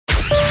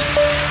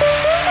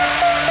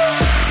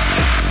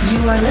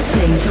are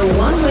listening to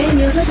OneWay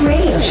Music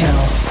Radio Show.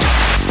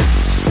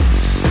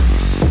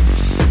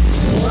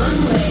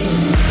 OneWay.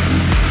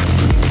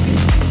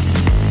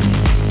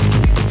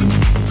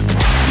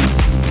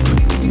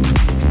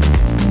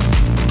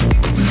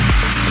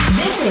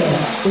 This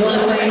is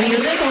OneWay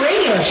Music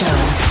Radio Show.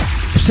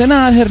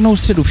 Přenádhernou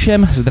středu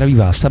všem, zdraví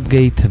vás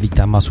Subgate,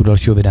 vítám vás u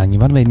dalšího vydání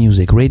OneWay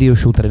Music Radio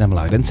Show tady na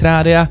vlnách Dance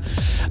Rádia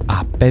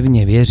a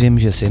pevně věřím,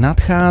 že si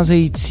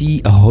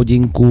nadcházející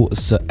hodinku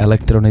s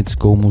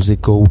elektronickou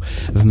muzikou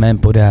v mém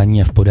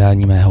podání a v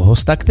podání mého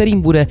hosta,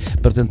 kterým bude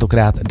pro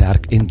tentokrát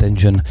Dark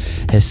Intention,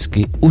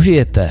 hezky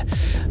užijete.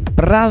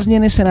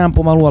 Prázdniny se nám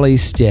pomalu, ale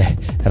jistě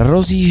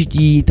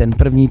rozjíždí. Ten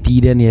první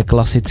týden je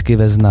klasicky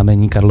ve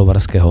znamení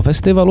Karlovarského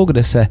festivalu,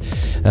 kde se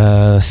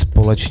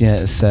společně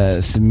se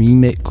s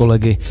mými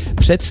kolegy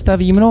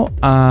představím. No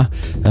a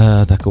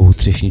takovou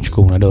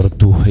třešničkou na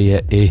dortu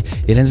je i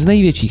jeden z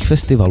největších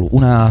festivalů u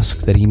nás,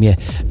 kterým je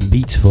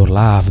Beats for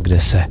Love, kde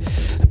se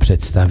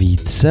představí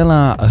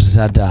celá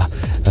řada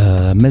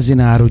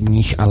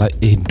mezinárodních, ale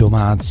i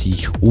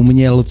domácích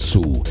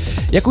umělců.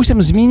 Jak už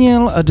jsem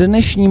zmínil,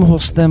 dnešním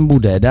hostem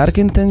bude Dark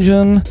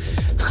Intention,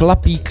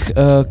 chlapík,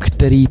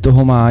 který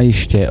toho má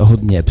ještě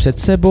hodně před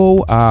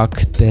sebou a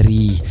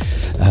který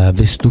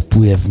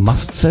vystupuje v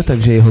masce,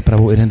 takže jeho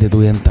pravou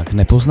identitu jen tak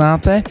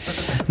nepoznáte.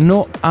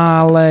 No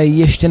ale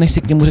ještě než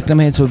si k němu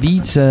řekneme něco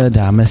víc,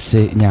 dáme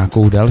si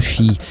nějakou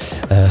další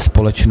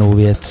společnou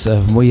věc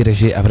v mojí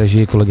režii a v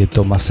režii kolegy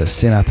Tomase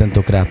Syna.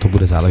 Tentokrát to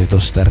bude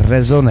záležitost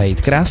Resonate.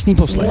 Krásný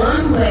poslech.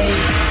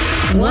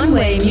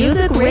 OneWay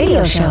Music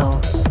Radio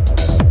Show.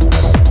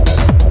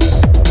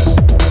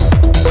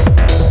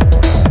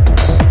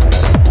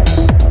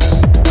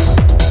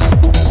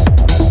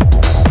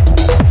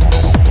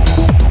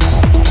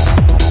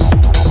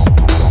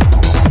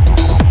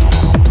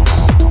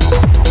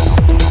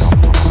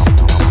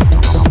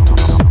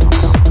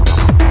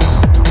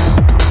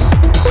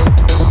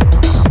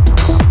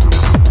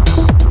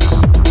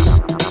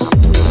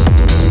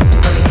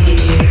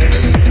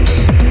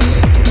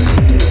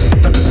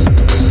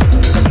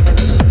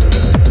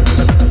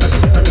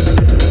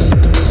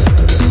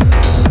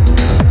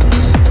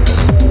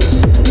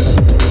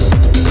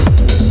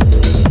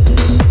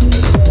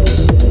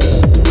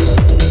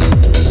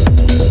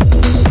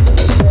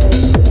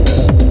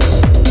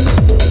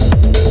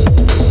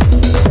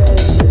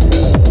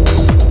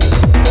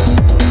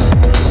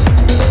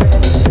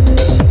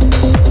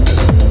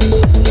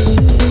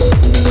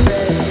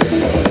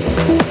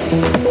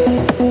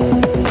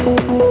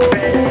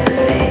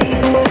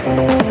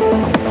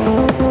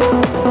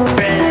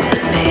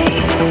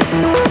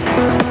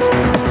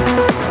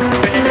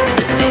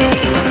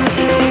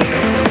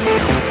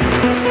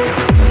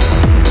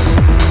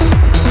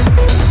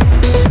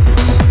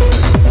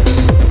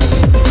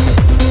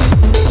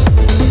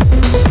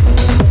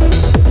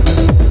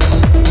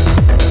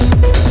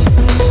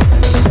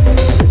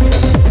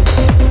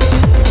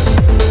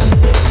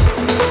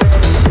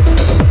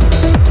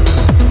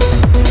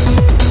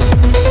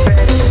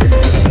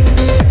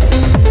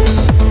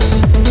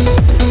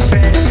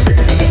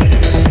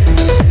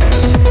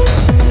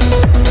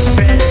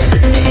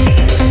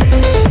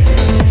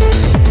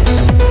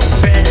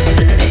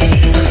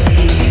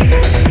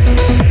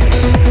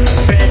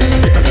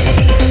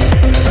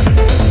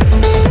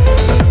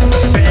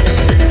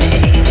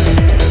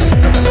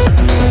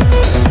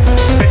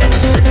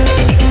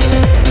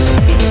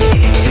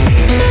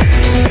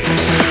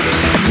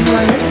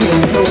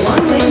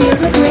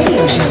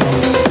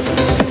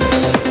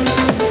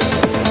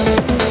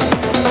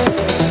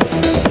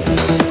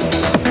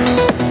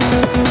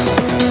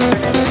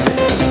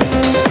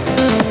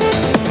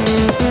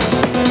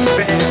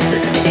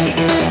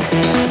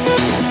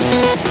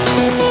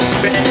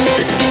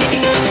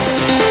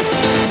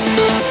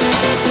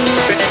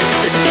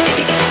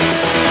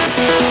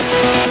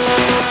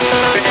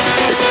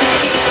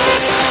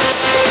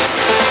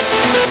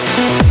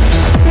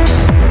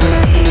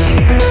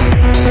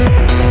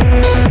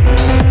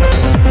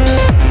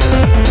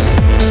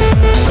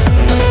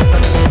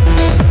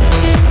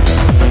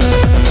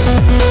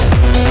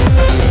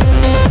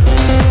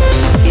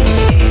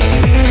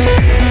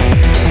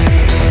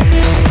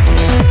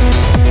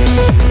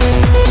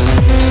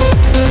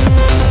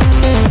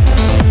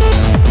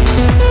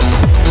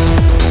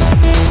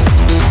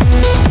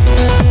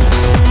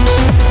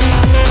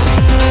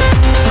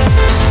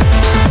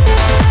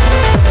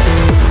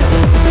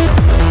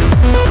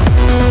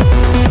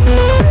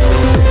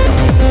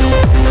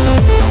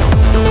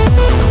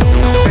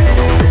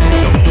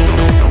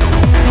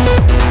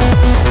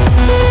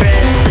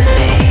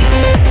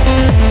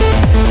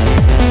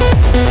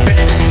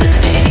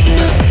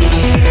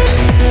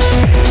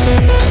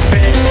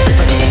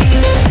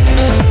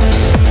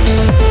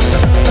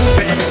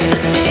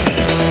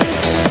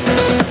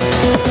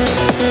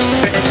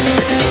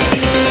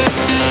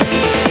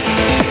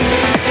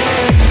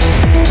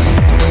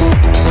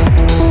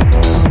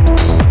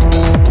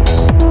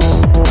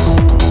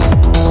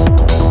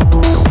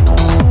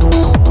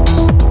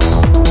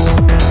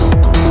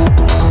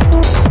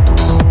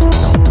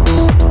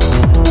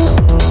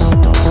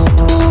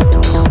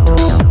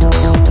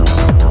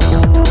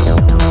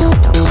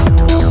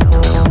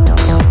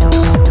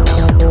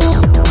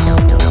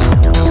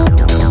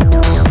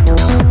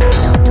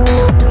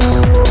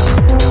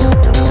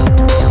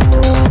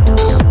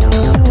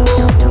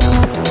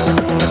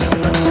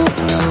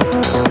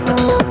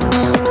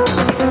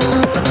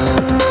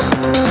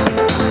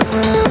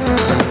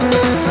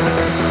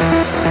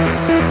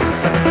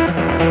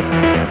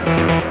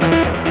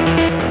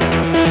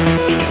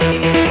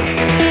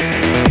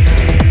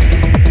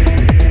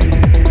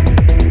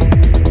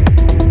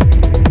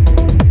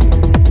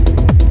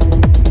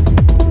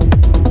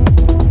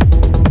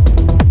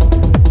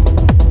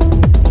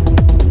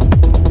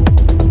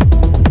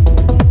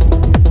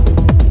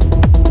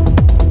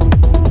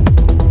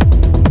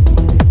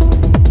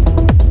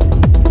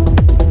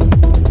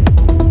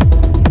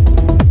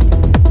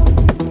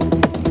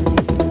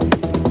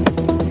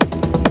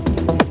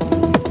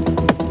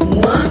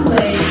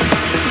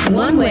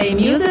 OneWay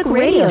Music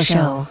Radio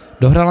Show.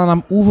 Dohrala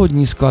nám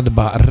úvodní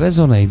skladba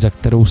Resonate, za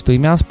kterou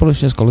stojím já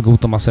společně s kolegou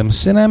Tomasem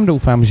Synem.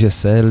 Doufám, že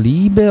se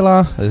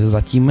líbila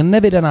zatím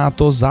nevydaná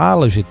to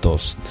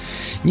záležitost.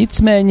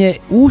 Nicméně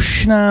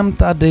už nám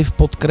tady v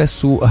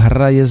podkresu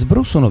hraje z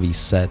Brusu nový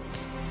set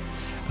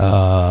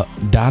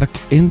Dark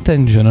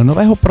Intention,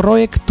 nového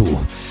projektu,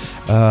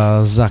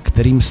 za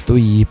kterým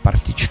stojí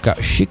partička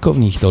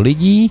šikovných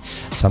lidí,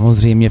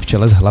 samozřejmě v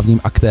čele s hlavním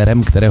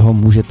aktérem, kterého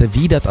můžete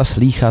vídat a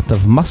slýchat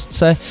v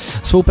masce.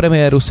 Svou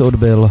premiéru se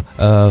odbyl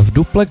v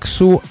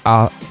Duplexu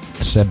a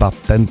třeba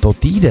tento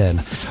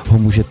týden ho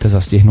můžete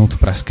zastihnout v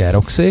pražské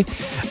Roxy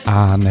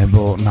a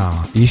nebo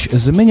na již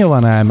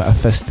zmiňovaném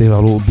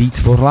festivalu Beats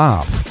for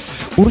Love.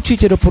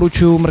 Určitě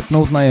doporučuji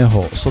mrknout na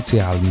jeho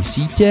sociální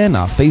sítě,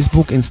 na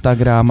Facebook,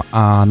 Instagram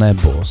a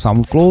nebo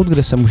SoundCloud,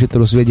 kde se můžete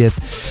dozvědět,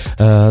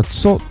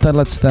 co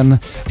ten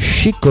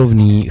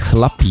šikovný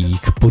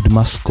chlapík pod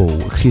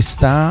maskou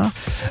chystá,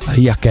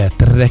 jaké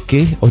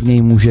tracky od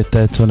něj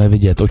můžete co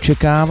nevidět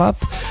očekávat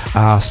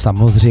a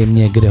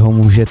samozřejmě, kde ho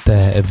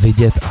můžete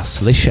vidět a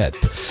slyšet.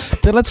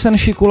 Ten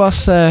šikula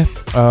se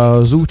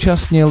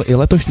zúčastnil i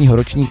letošního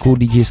ročníku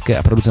DJské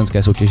a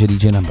producentské soutěže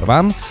DJ No.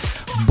 1.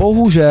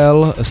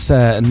 Bohužel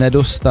se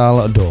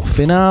nedostal do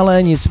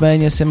finále,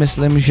 nicméně si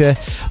myslím, že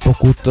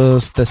pokud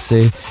jste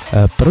si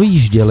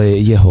projížděli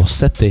jeho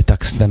sety,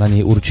 tak jste na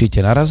něj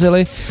určitě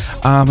narazili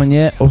a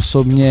mě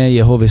osobně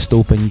jeho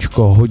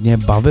vystoupeníčko hodně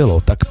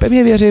bavilo. Tak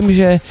pevně věřím,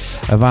 že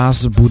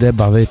vás bude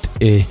bavit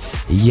i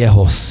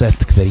jeho set,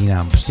 který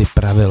nám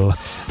připravil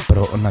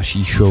pro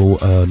naší show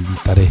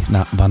tady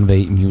na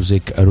OneWay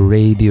Music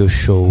Radio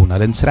Show na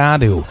Dance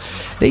Rádiu.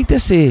 Dejte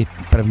si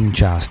první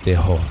část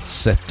jeho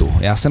setu.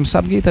 Já jsem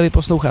Subgate a vy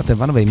posloucháte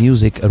OneWay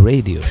Music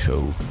Radio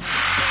Show.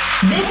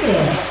 This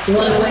is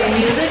OneWay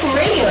Music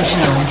Radio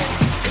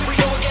Show.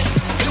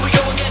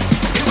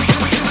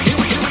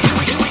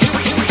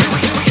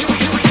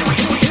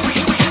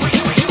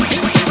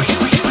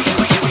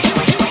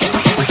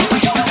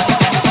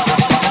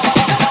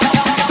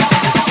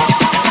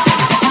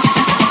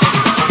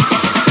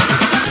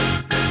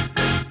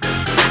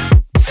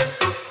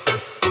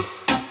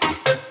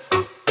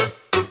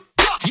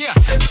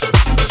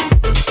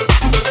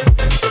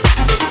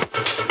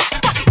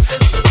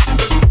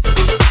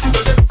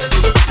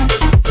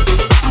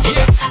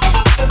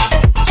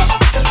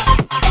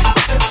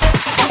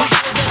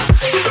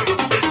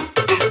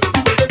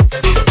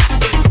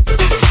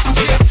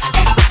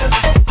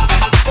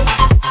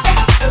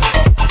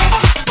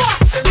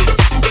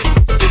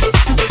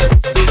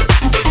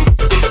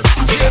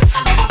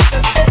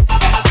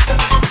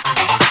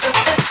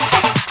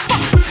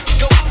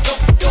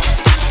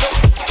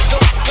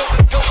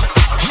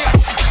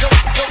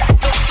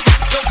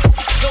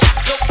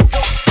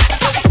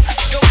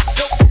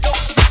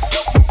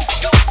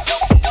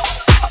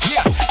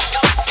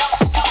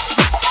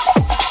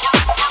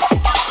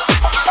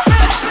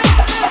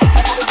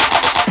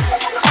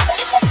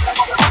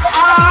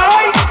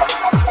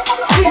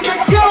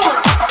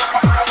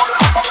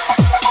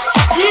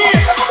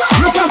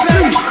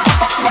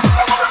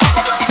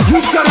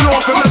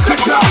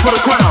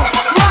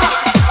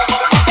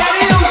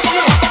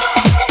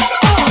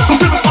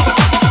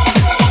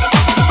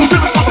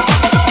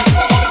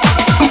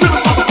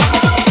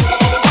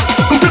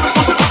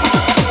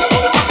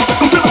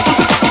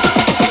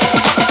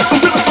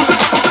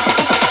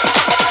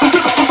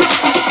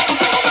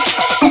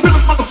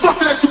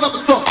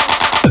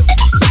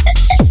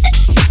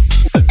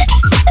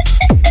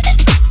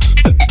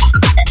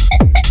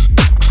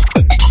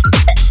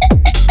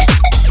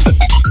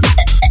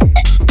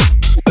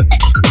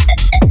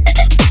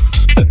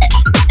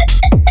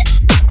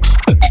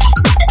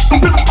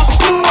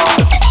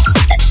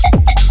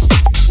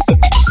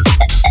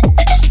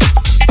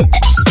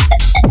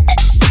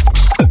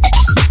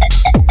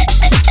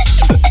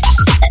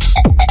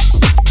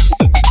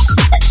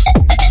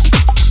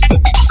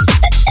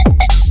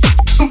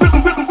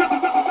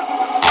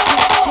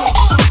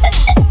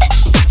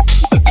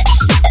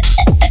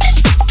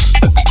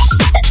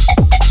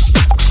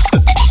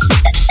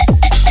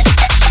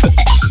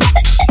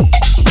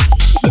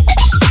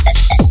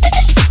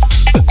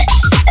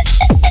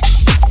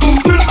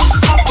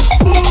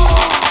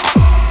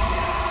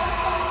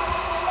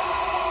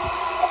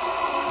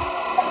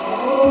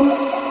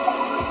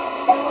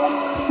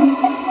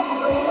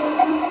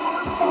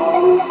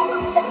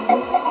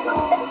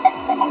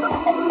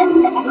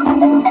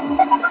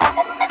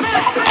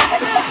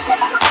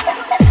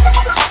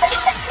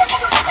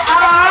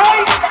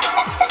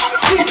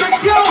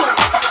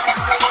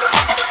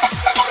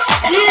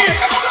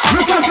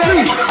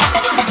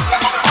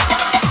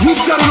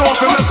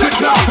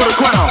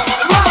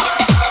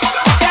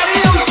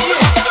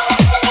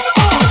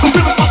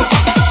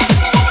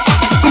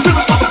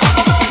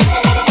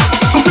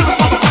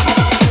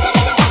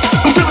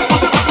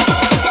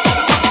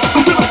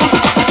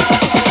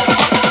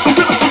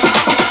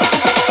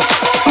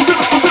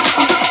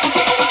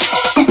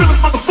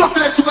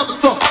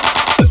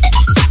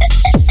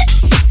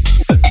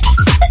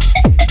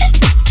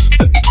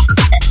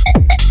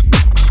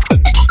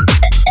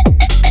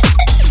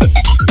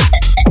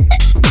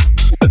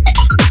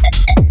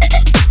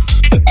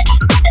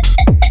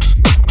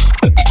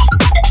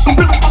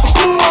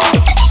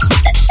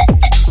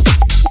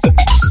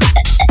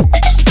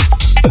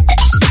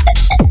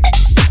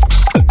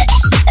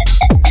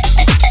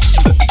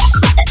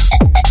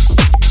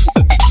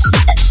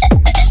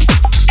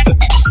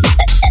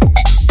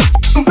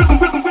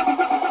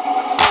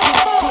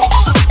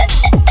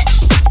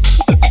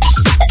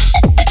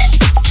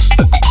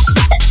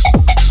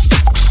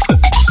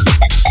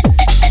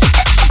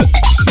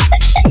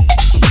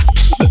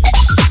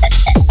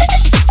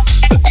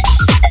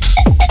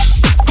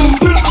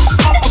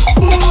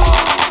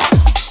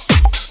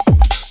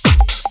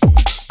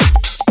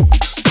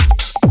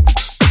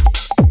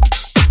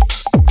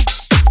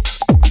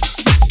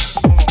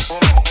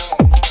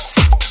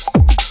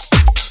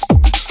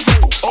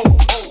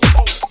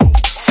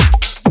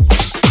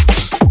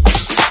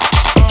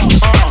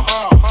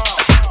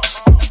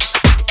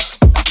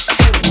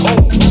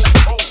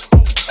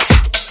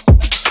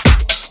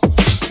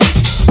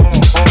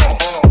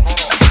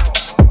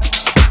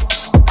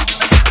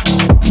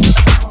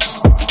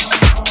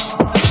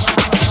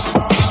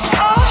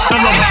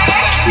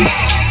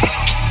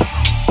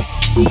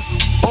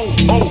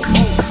 It's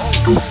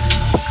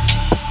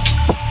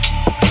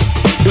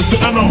the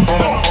NO.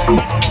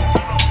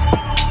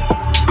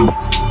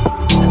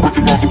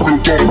 Recognize a real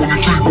dog when you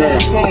see one.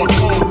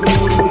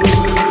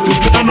 It's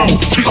the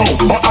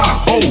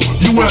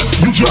NOTORIOUS.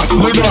 You just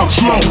lay down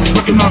slow.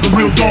 Recognize a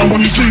real dog when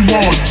you see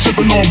one.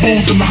 Sipping on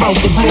booze in the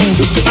house of blues.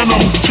 It's the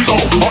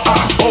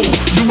NOTORIOUS.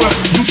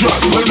 You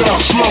just lay down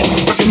slow.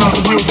 Recognize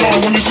a real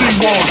dog when you see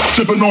one.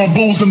 Sipping on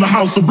booze in the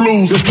house of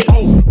blues. It's the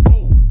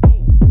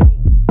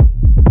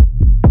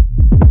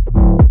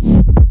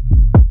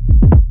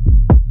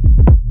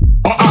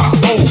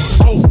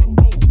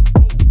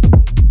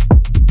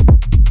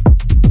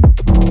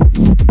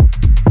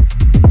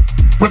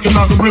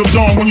Recognize a real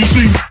dawn when you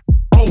see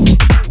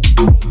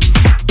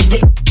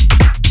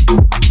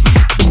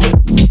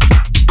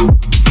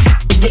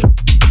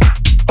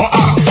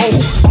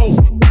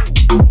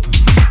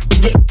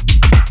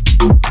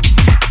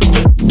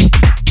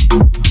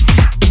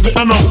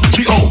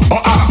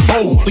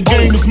NOTORIO. The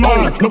game is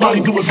mine,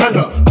 nobody do it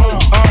better.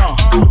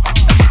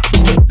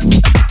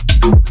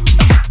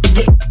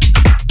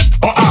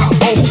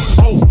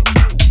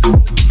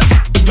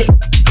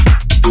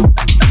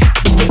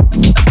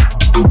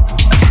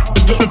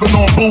 Sipping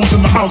on booze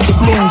in the house of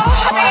blues.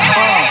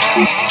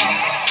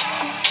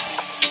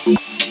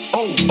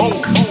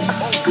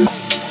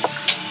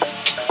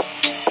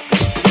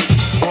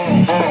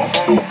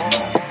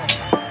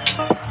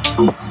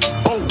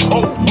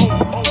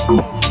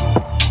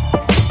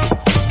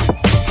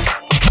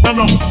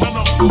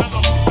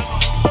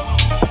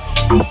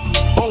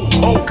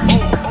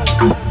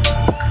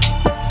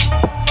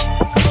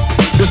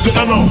 It's the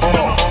NO.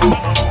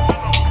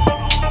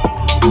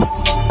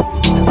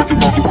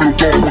 Recognize a real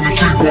dog when you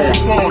see one.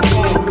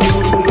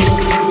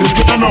 It's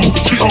the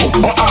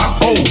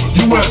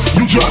NOTORIOUS.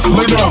 You just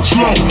lay down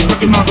slow.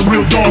 Recognize a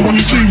real dog when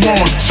you see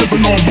one.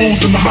 Sipping on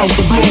booze in the house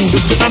of blues.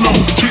 It's the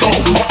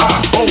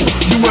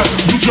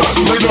NOTORIOUS. You just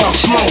lay down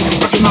slow.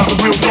 Recognize a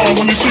real dog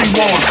when you see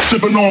one.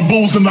 Sipping on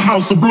booze in the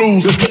house of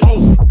blues. It's the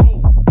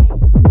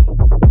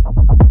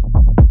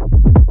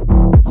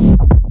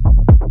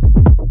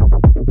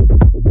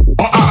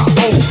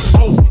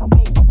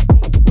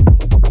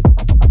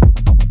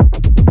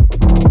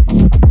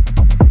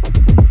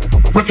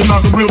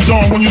Recognize a real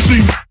dawn when you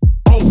see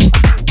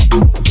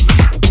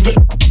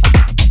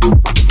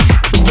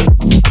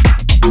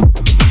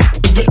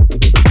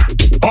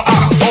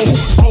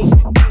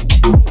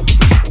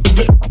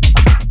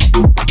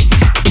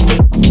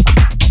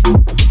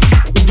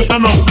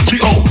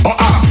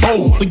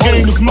NOTORIO. The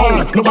game is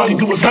mine, nobody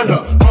do it better.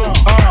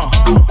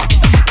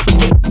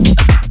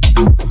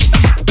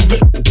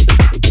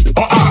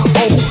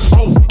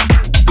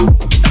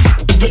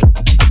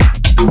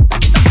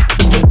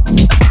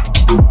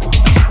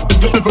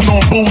 Sipping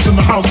on booze in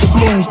the house of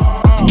blues.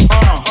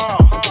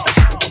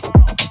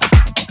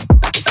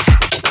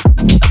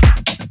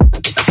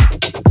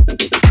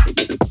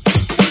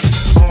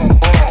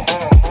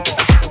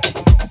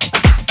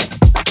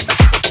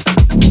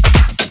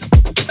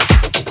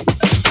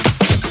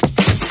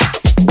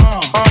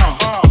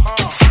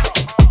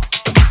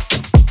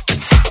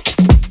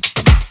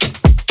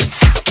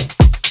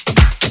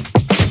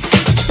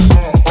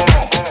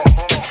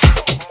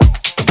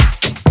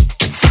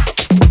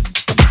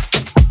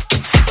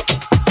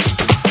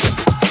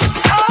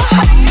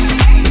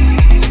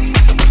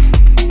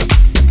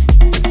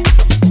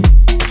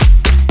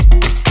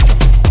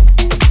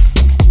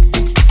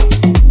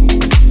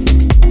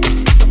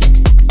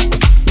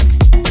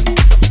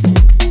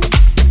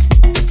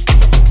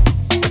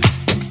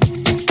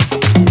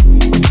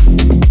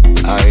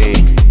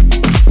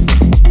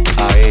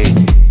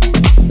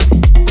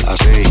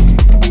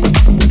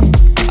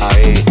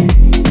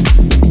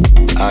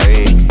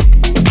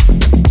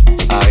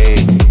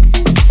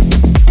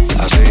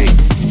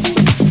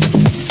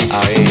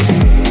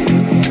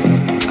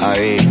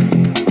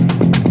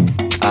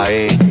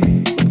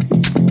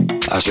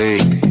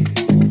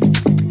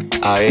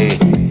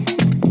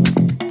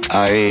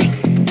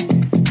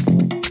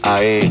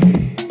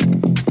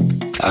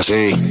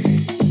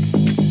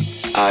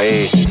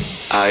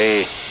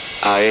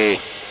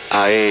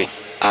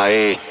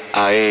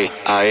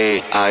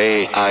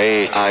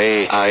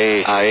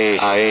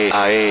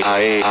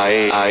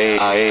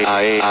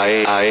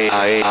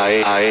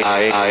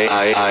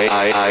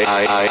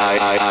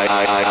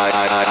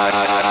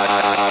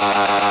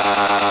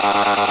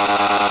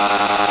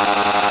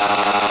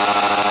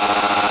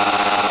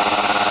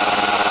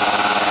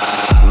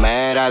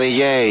 Mira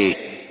DJ,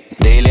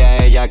 dile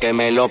a ella que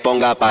me lo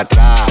ponga pa'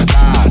 atrás.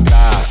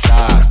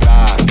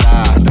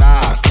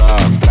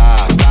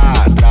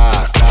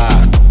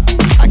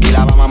 Aquí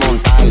la vamos a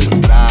montar,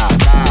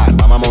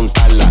 vamos a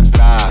montarla,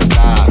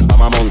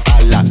 vamos a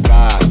montarla,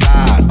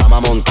 vamos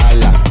a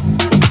montarla.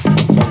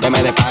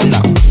 Pónteme de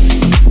espalda.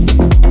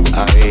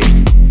 Ahí,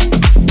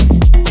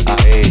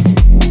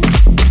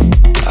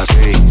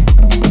 así.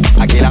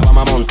 Aquí la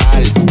vamos a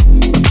montar.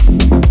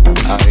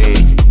 Ahí,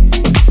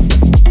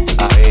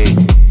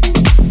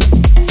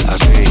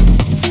 así.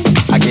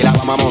 Aquí la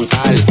vamos a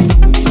montar.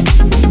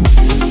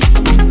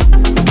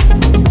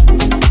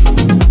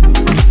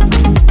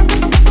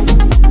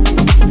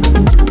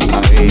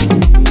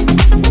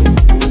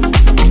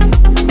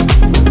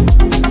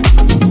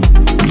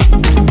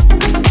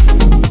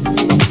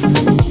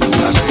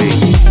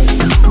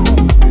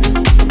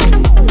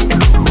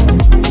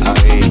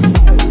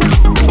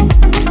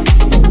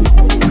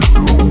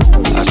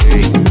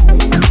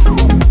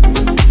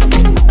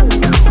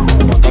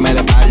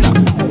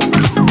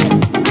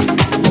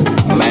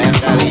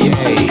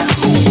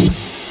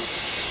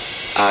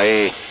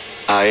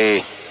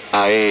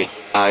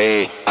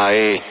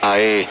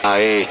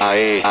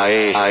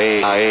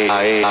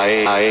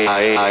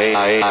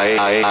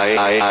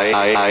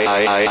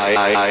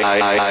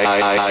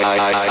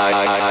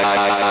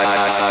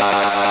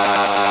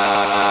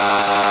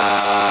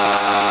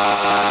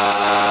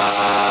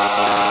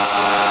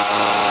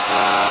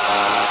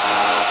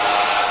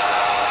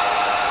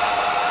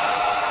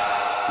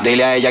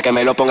 Dile a ella que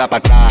me lo ponga pa'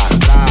 atrás,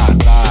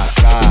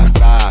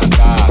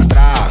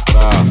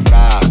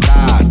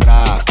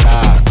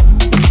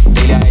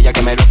 Dile a ella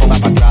que me lo ponga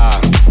pa' atrás,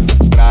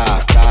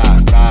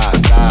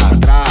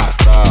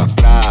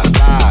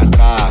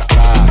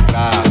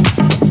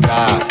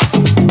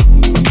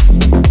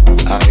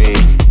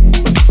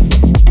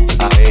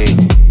 Ahí,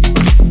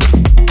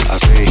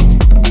 así.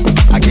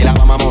 Aquí la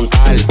vamos a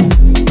montar.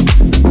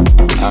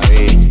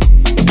 Ahí,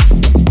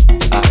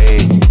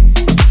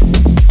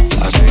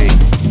 así.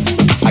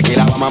 Aquí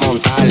la vamos a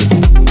montar.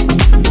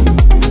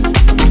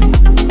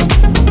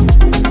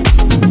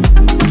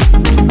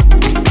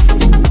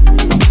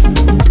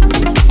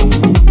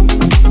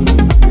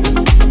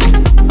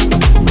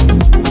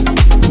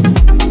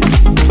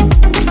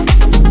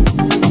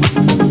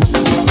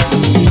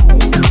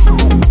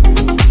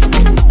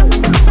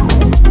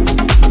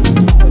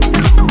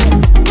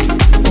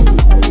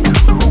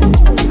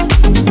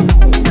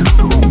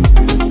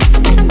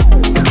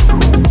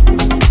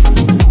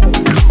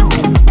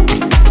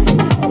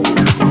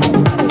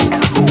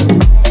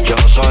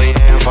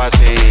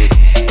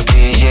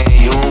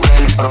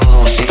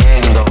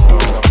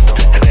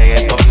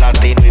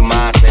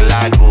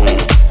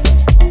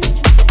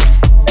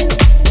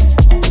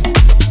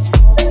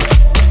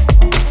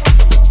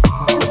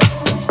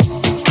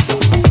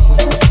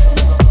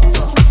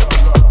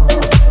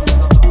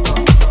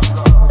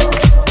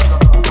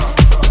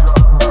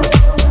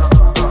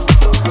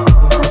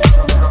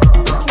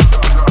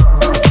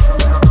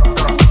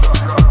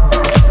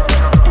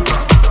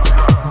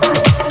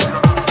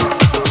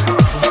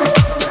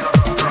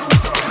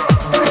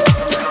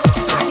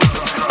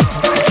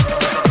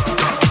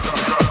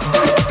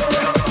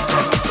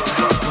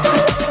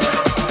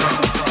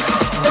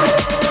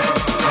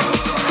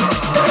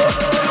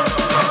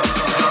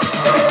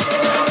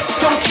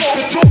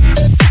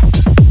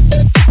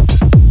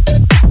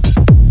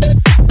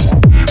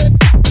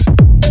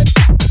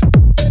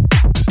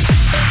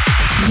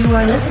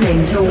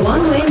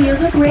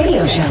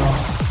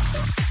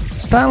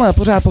 Stále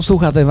pořád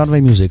posloucháte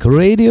OneWay Music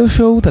Radio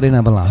Show, tady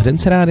na vlnách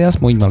Dance Rádia s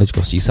mojí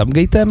maličkostí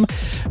Subgatem.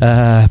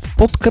 V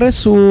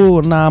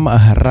podkresu nám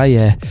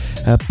hraje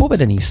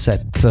povedený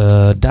set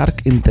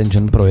Dark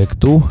Intention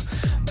projektu.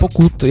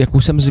 Pokud, jak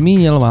už jsem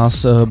zmínil,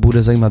 vás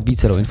bude zajímat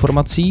více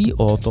informací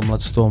o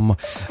tomhletom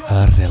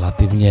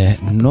relativně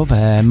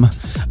novém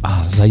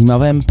a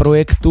zajímavém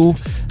projektu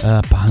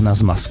pána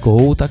s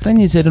maskou, tak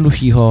není nic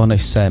jednoduššího,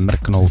 než se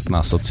mrknout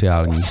na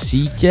sociální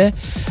sítě,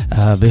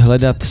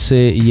 vyhledat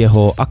si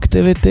jeho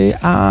aktivity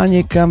a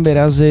někam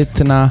vyrazit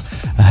na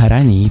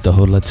hraní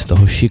z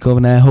toho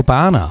šikovného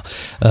pána.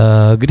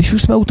 Když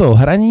už jsme u toho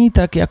hraní,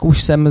 tak jak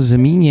už jsem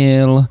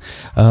zmínil,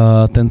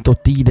 tento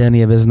týden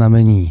je ve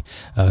znamení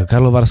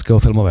Karlovarského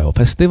filmového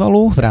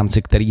festivalu, v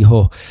rámci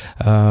kterého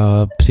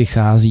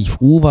přichází v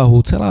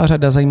úvahu celá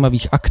řada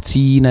zajímavých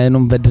akcí,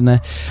 nejenom ve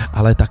dne,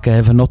 ale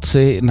také v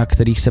noci, na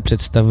kterých se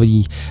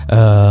představí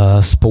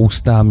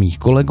spousta mých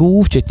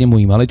kolegů, včetně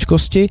mojí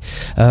maličkosti.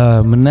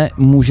 Mne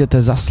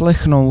můžete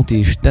zaslechnout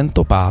již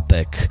tento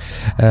pátek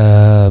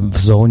v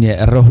zóně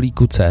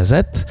Rohlíku CZ,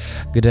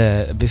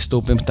 kde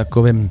vystoupím v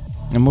takovém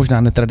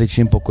možná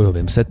netradičním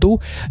pokojovém setu.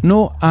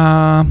 No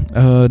a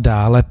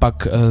dále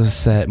pak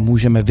se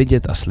můžeme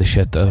vidět a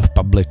slyšet v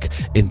public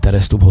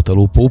interestu v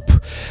hotelu Pup,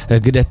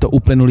 kde to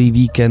uplynulý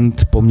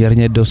víkend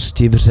poměrně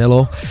dosti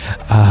vřelo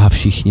a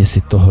všichni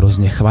si to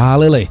hrozně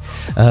chválili.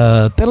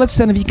 Tenhle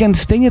ten víkend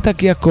stejně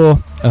tak jako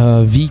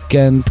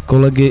víkend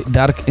kolegy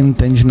Dark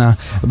Intentiona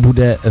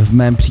bude v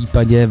mém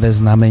případě ve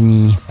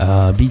znamení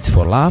Beats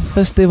for Love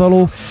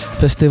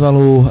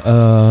festivalu,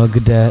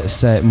 kde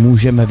se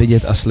můžeme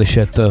vidět a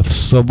slyšet v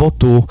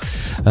sobotu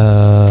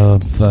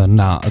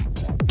na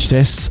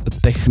Chess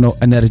Techno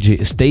Energy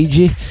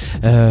Stage,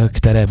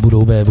 které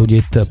budou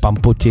vévodit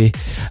Pampoti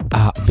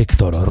a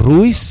Viktor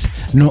Ruiz,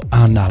 no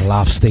a na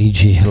Love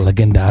Stage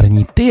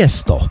legendární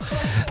Tiesto.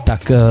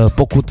 Tak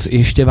pokud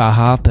ještě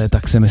váháte,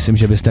 tak si myslím,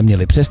 že byste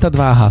měli přestat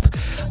váhat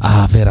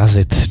a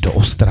vyrazit do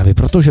Ostravy,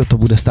 protože to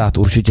bude stát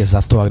určitě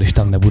za to a když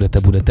tam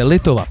nebudete, budete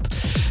litovat.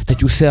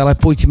 Teď už se ale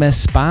pojďme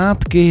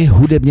zpátky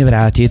hudebně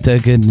vrátit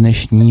k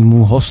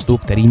dnešnímu hostu,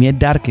 kterým je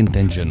Dark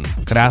Intention.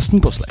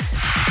 Krásný poslech.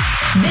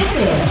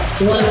 This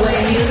is OneWay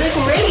Music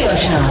Radio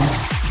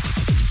Show.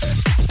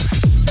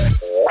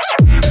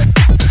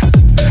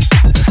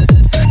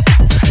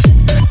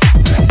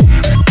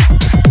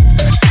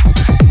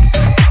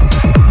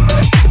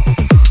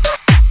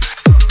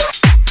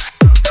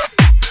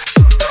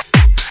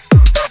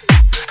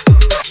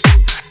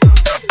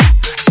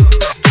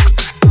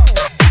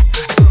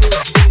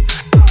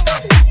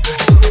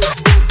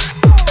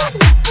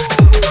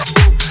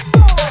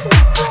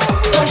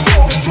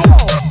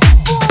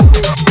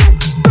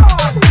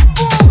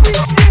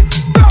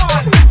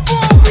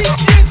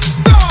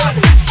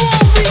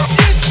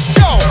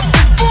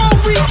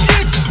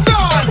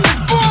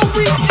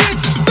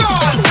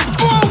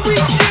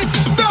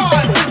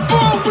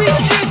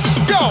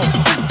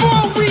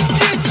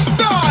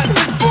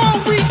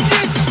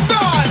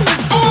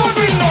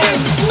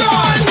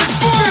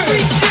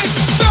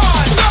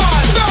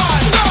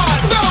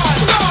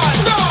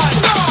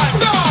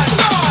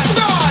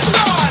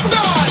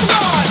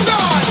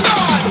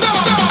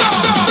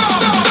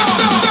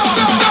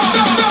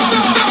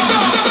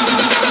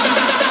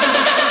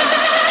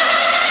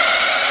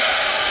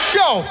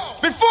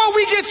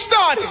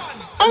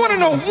 I wanna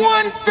know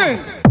one thing.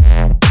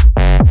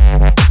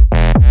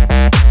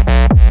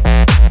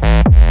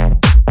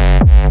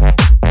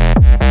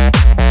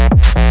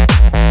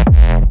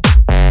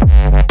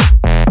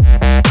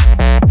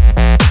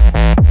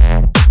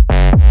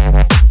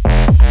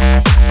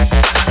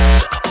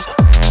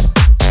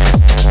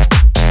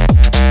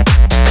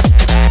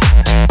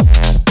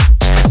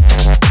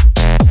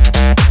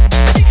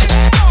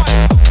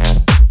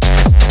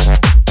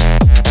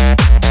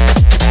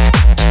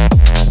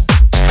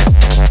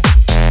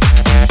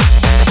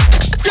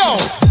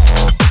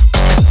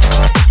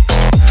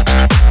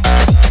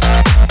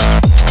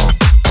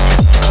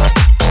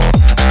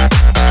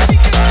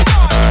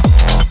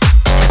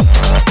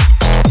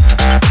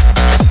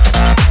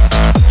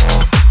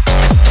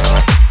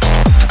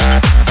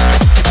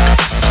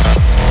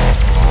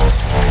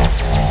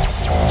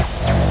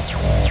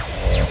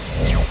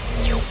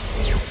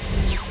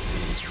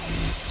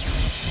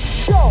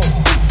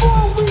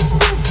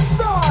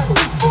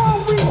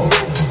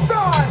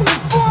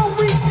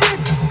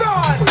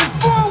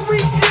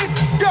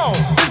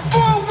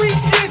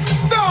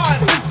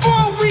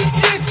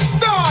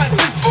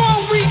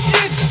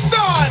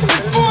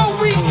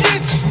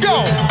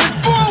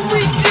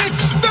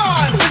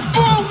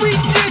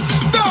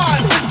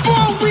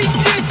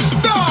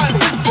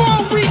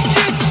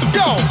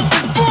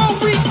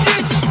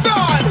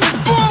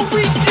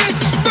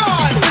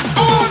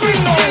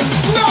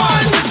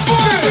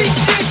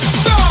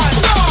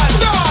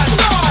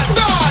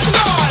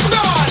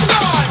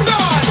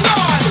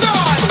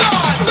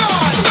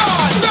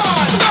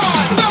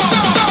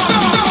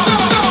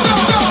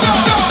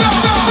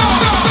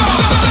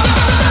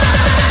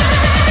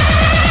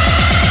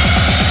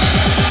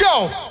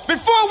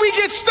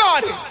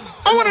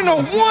 I want to know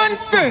one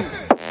thing.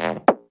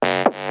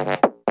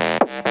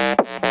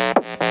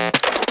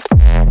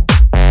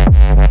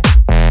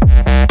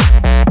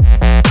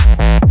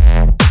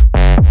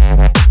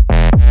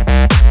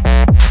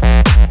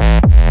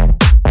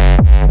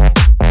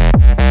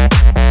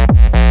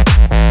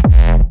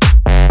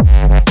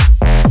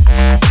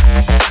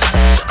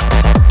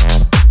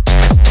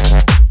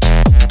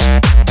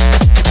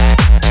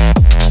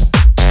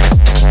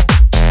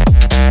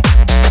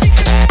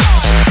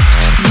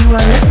 You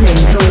are listening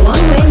to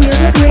OneWay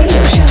Music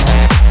Radio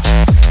Show.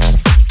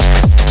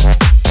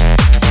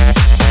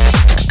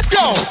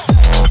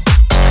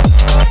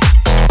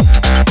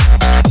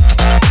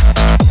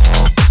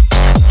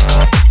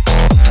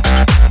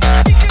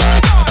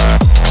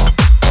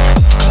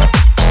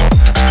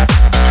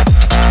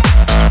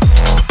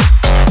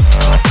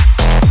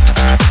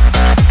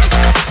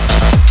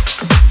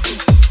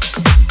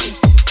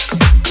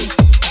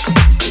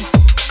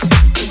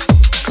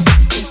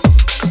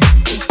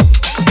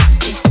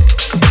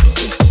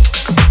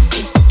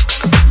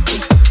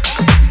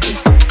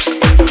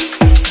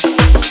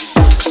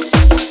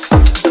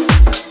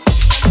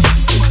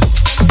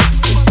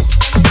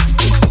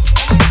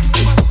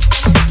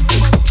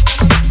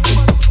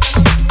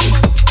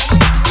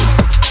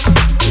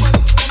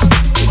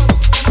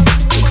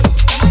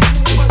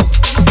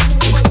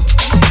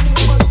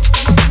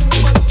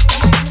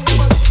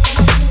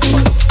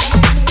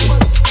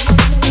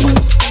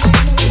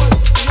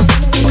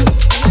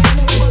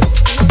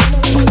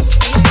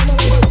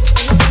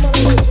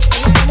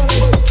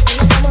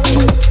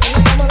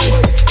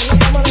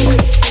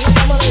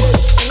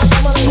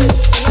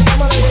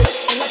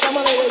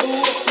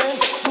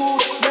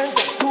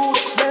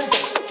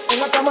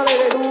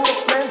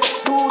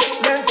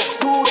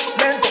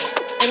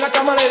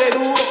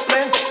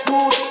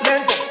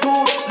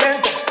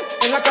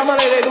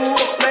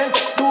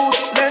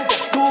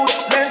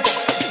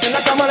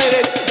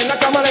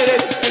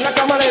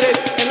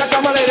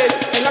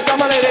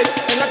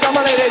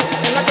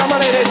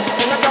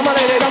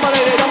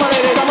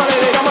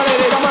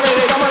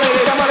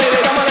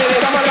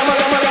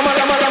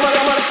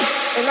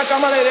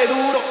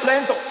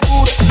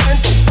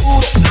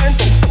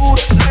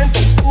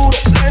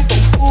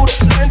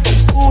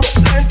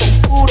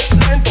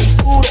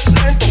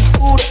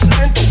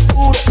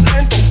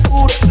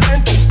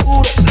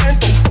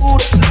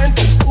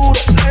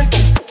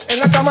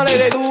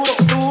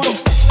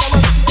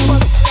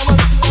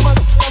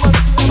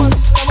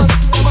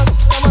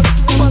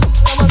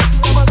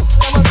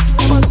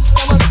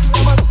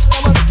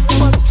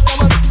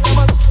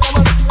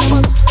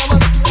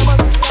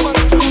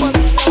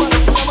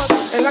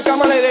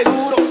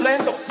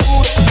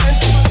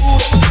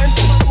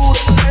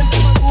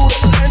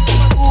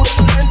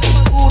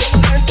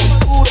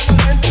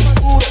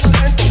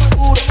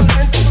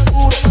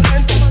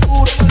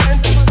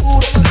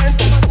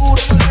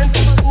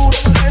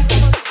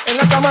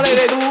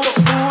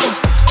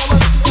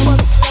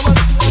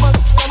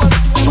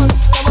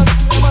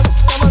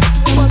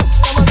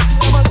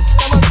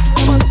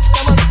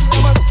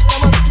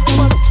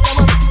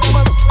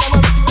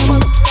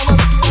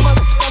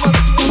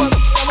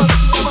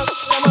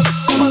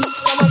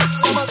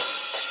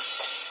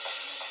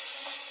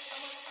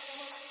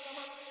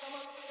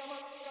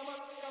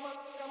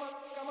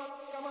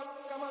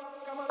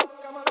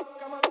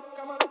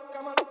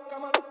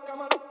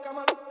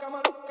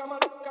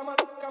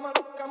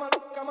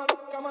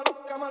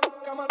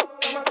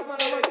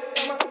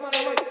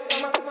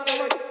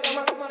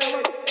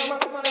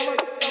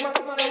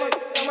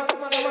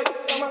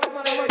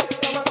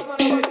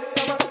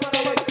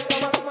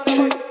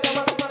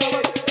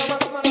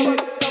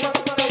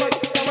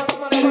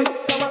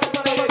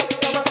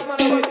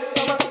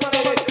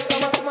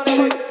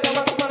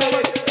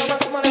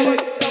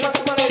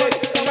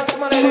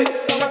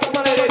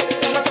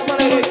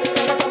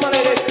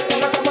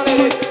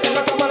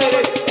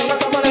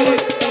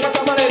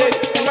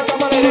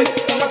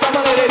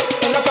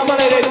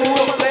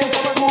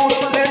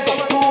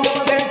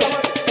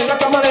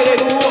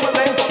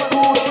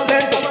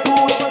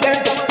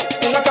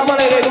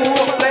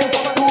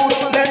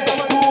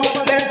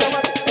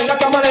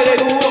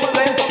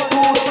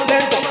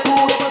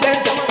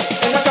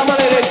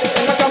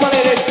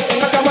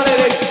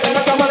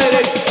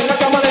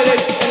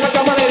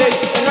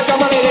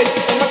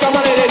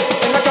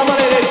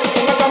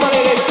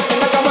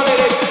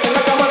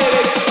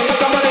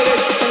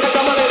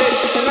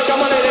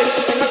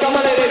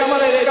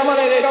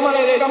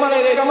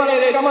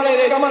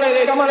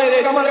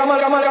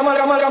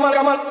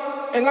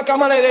 En la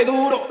cama le de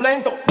duro,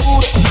 lento,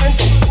 duro,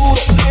 lento, duro,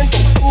 lento,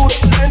 duro,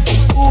 lento,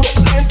 duro,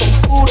 lento,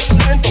 duro,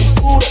 lento,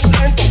 duro,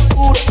 lento,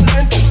 duro,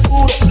 lento,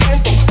 duro,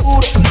 lento,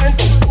 duro,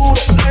 lento,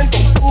 duro,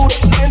 lento, duro,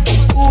 lento,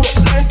 duro,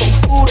 lento,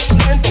 duro,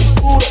 lento,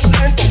 duro,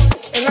 lento.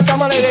 En la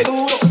cama le de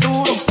duro,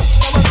 duro.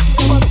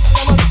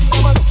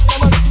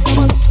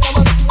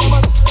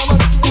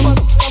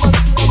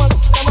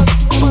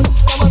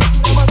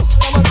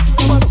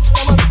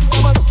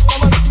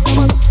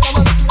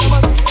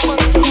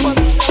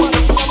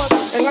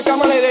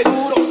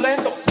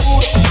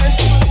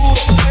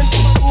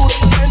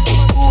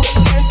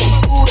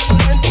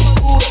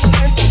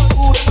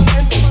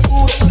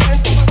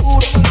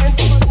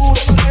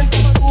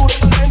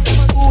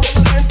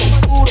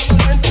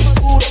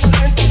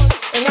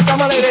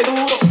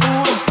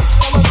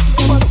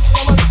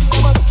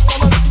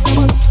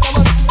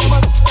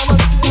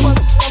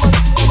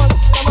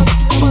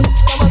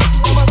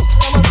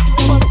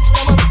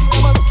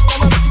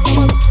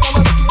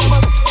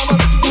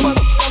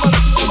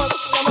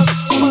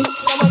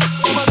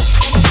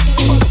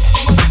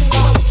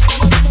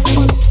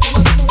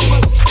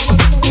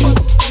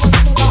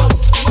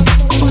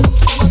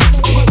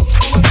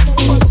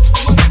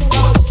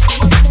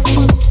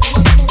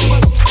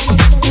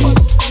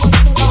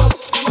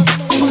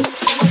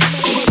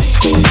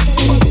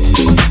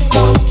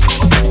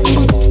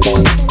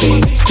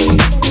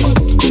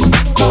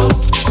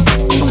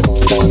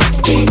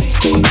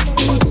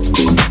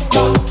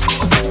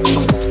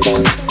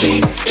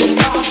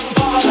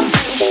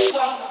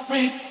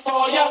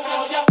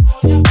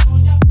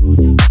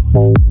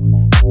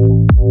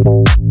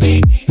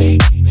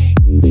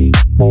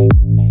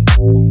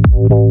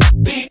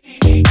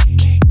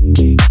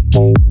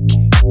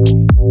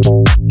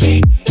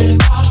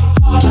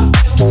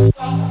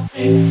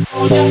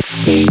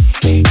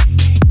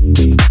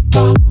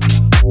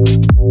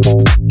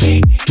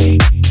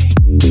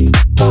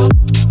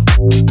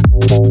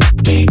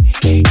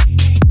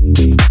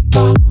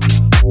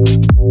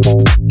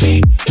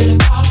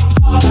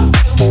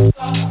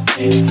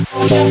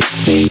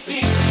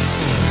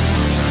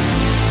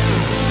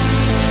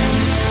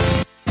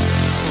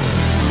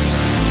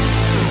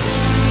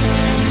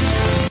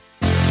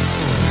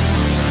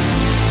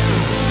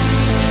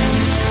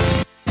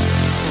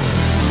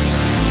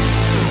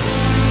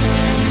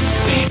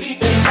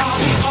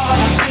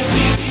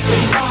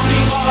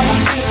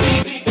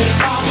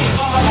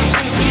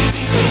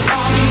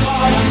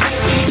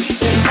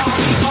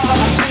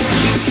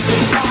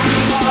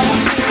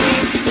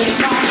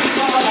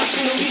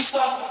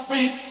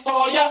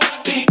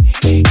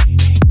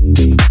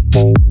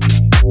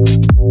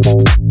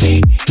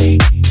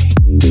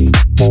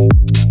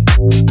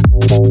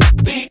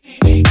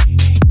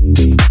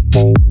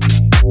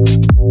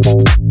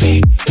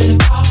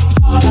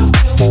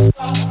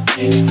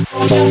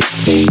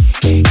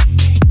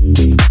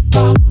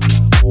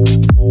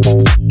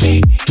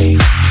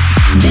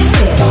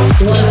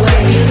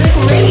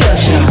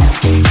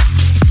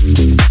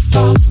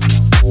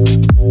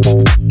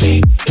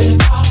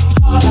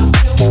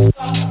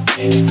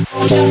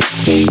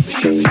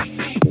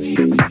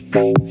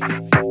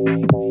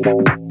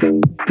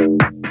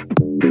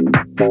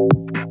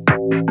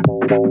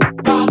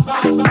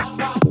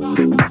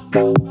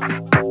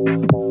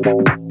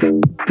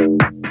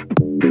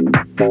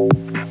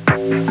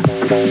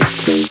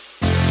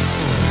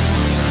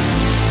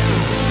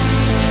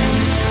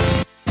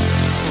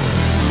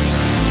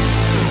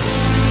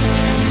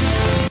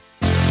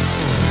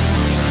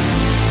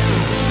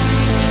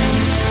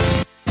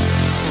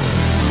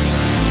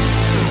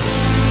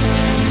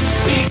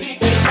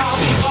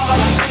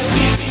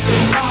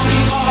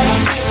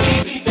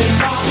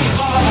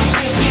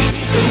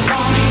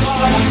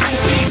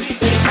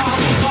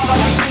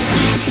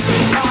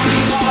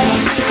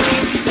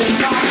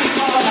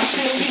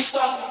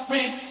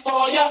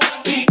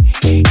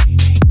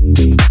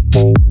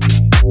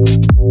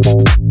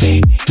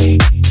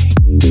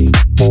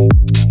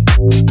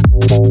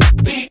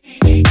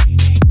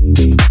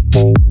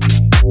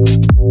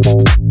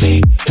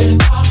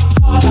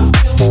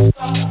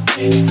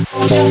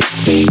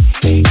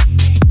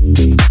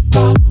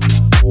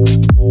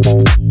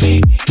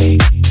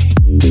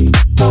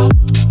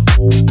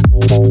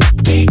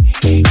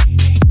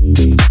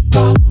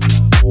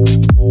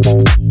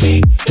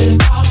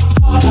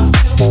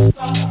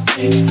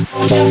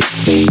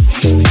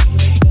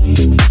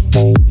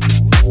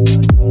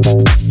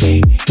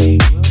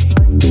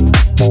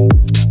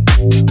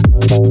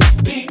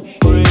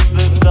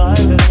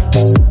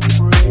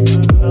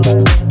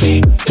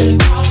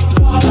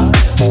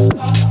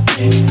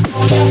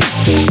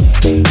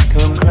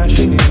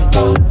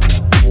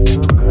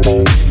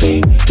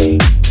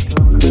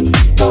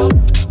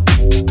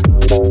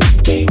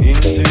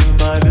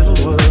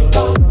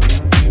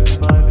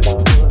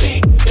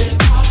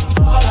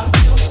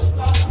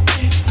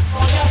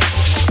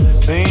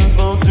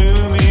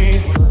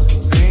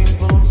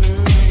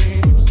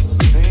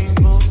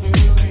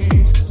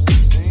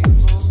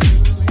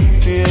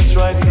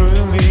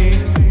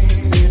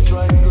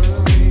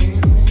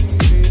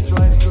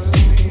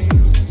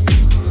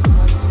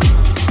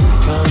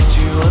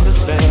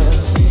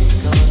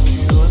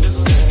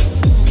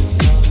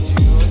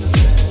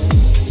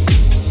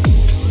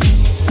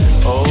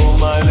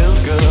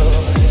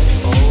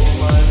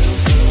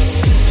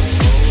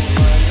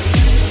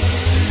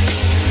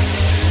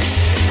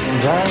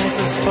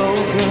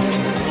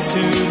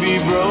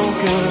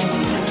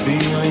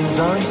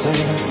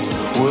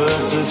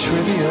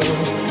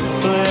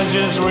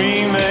 Pleasures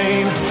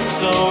remain,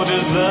 so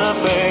does the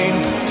pain.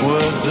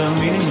 Words are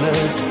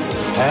meaningless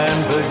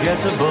and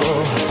forgettable.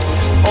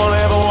 All I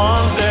ever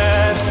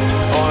wanted,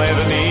 all I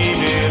ever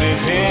needed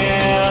is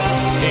here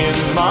in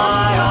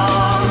my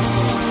arms.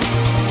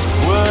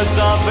 Words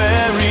are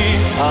very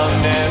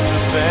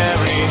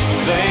unnecessary,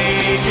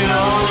 they can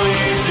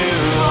only do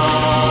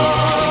harm.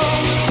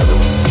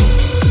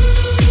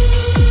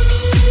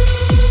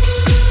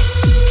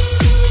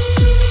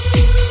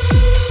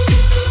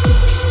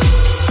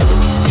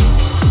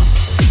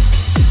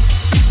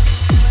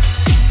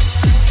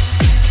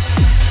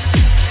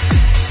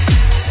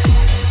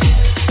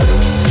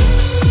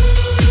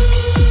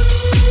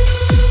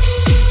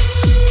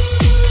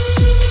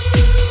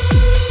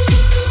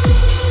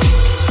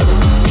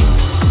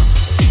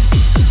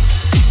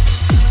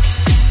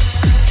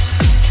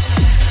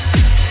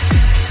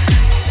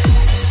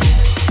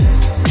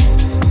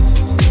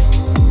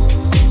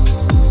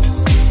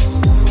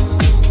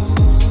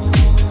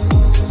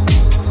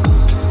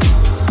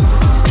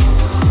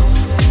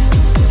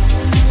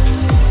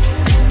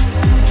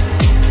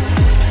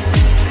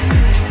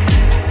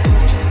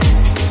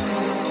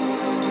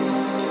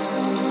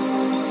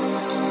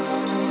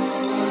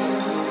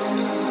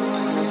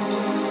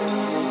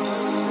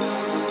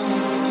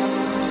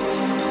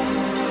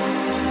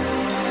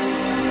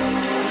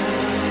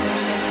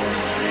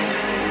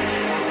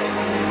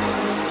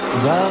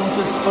 Vows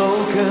are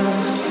spoken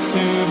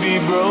to be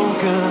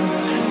broken.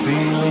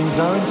 Feelings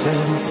are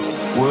intense,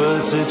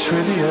 words are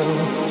trivial.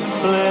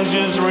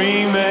 Pleasures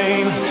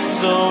remain,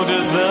 so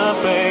does the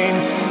pain.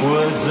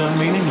 Words are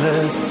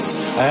meaningless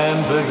and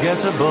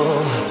forgettable.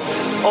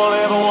 All I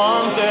ever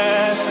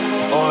wanted,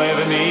 all I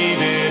ever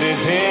needed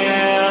is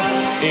here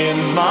in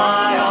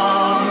my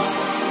arms.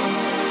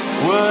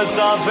 Words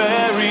are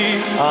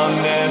very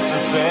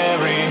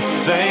unnecessary,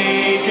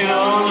 they can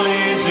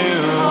only do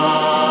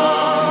harm.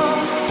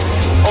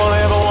 All I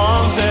ever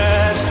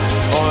wanted,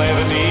 all I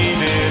ever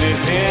needed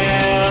is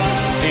here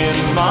in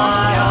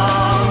my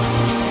arms.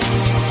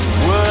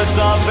 Words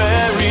are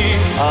very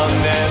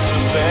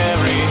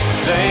unnecessary,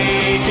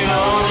 they can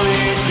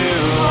only do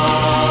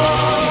harm.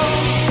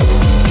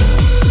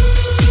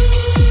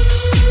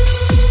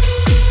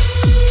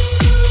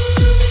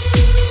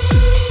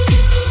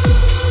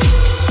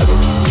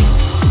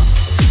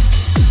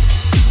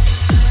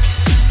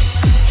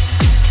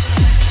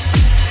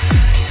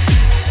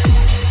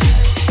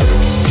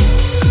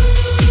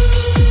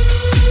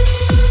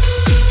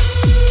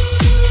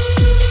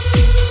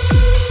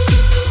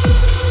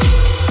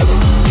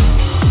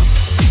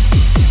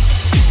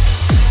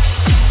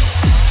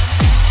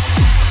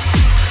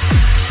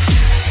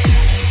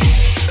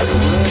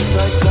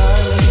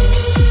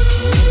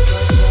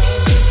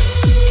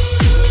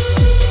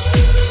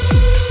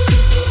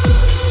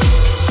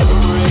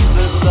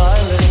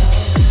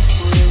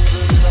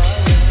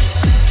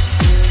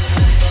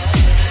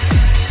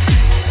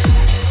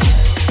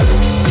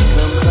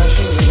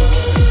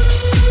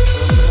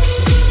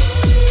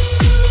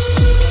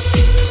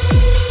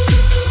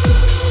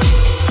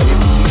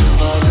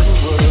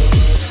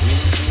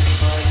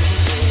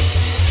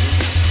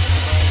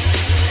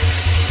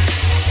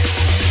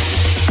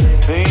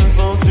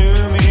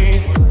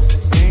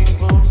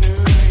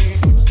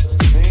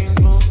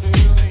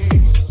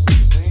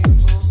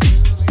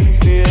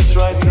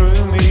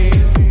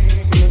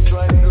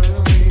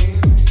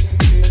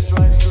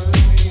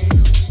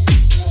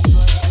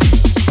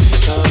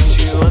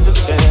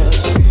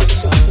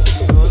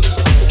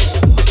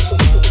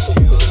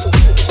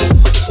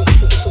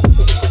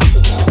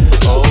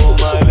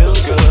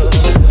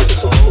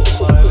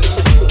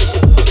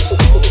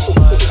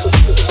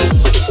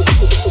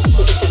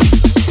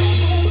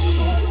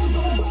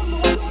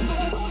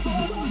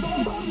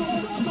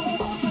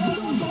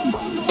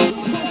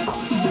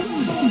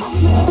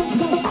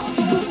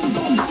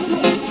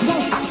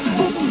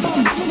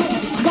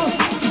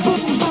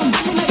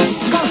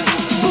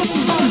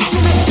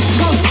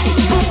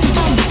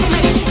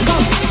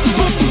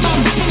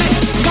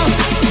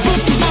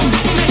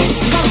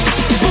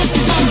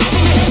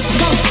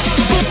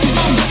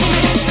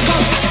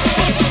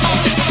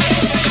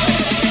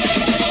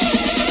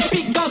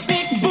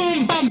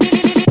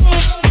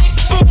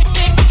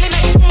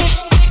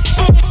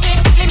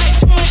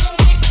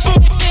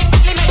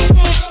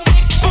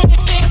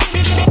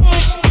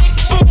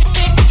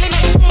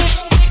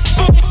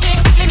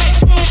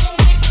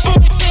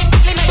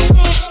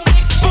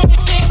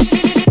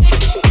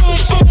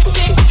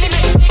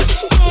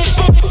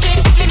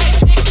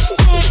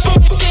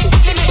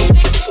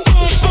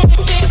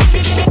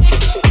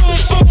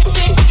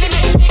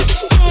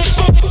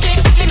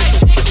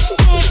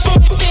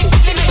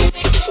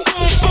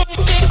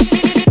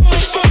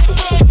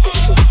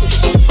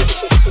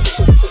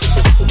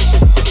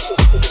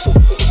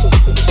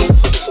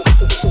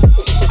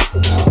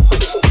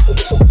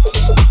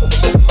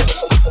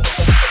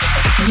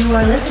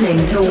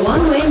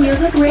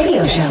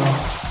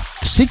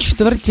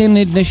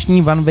 3/4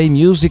 dnešní OneWay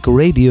Music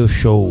Radio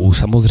Show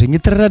samozřejmě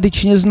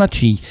tradičně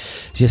značí,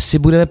 že si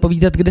budeme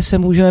povídat, kde se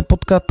můžeme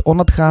potkat o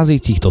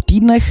nadcházejících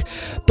týdnech.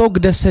 To,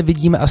 kde se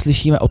vidíme a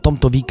slyšíme o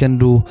tomto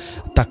víkendu,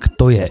 tak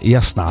to je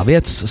jasná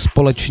věc.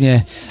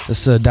 Společně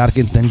s Dark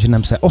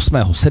Intentionem se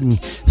 8.7.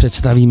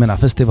 představíme na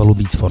festivalu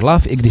Beats for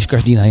Love, i když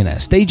každý na jiné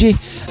stage.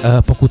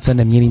 Pokud se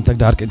nemýlím, tak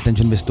Dark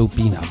Intention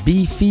vystoupí na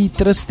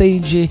Beefeater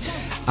stage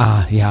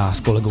a já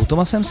s kolegou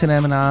Tomasem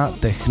Synem na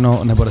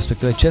techno, nebo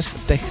respektive Chess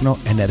Techno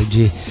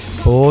Energy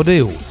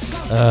pódiu.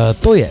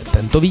 To je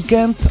tento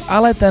víkend,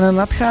 ale ten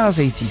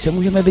nadcházející se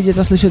můžeme vidět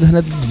a slyšet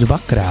hned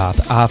dvakrát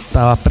a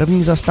ta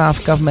první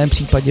zastávka v mém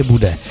případě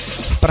bude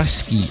v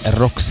pražský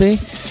Roxy,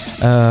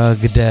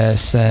 kde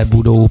se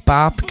budou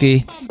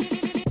pátky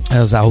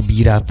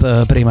zaobírat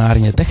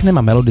primárně technem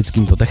a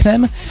melodickým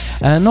technem.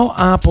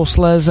 No a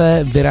posléze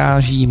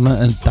vyrážím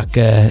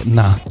také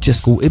na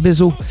českou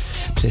Ibizu,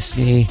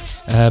 přesněji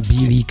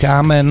Bílý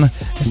kámen,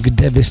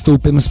 kde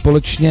vystoupím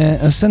společně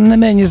s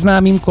neméně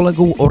známým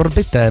kolegou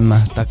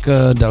Orbitem, tak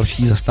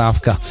další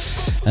zastávka,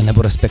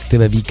 nebo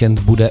respektive víkend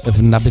bude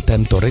v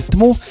nabitém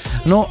rytmu.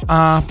 No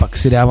a pak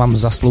si dávám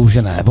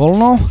zasloužené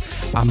volno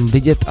a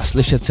vidět a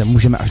slyšet se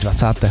můžeme až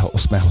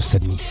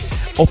 28.7.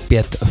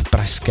 opět v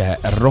pražské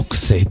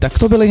Roxy. Tak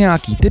to byly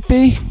nějaký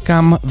tipy,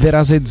 kam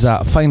vyrazit za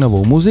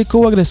fajnovou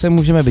muzikou a kde se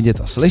můžeme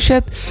vidět a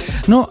slyšet.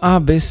 No a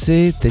vy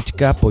si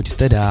teďka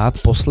pojďte dát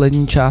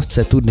poslední část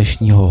setu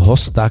dnešního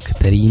hosta,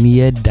 kterým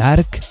je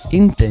Dark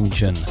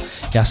Intention.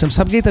 Já jsem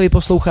Subgate a vy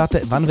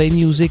posloucháte OneWay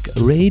Music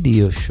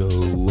Radio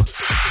Show.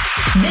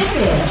 This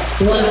is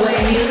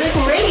OneWay Music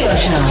Radio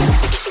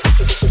Show.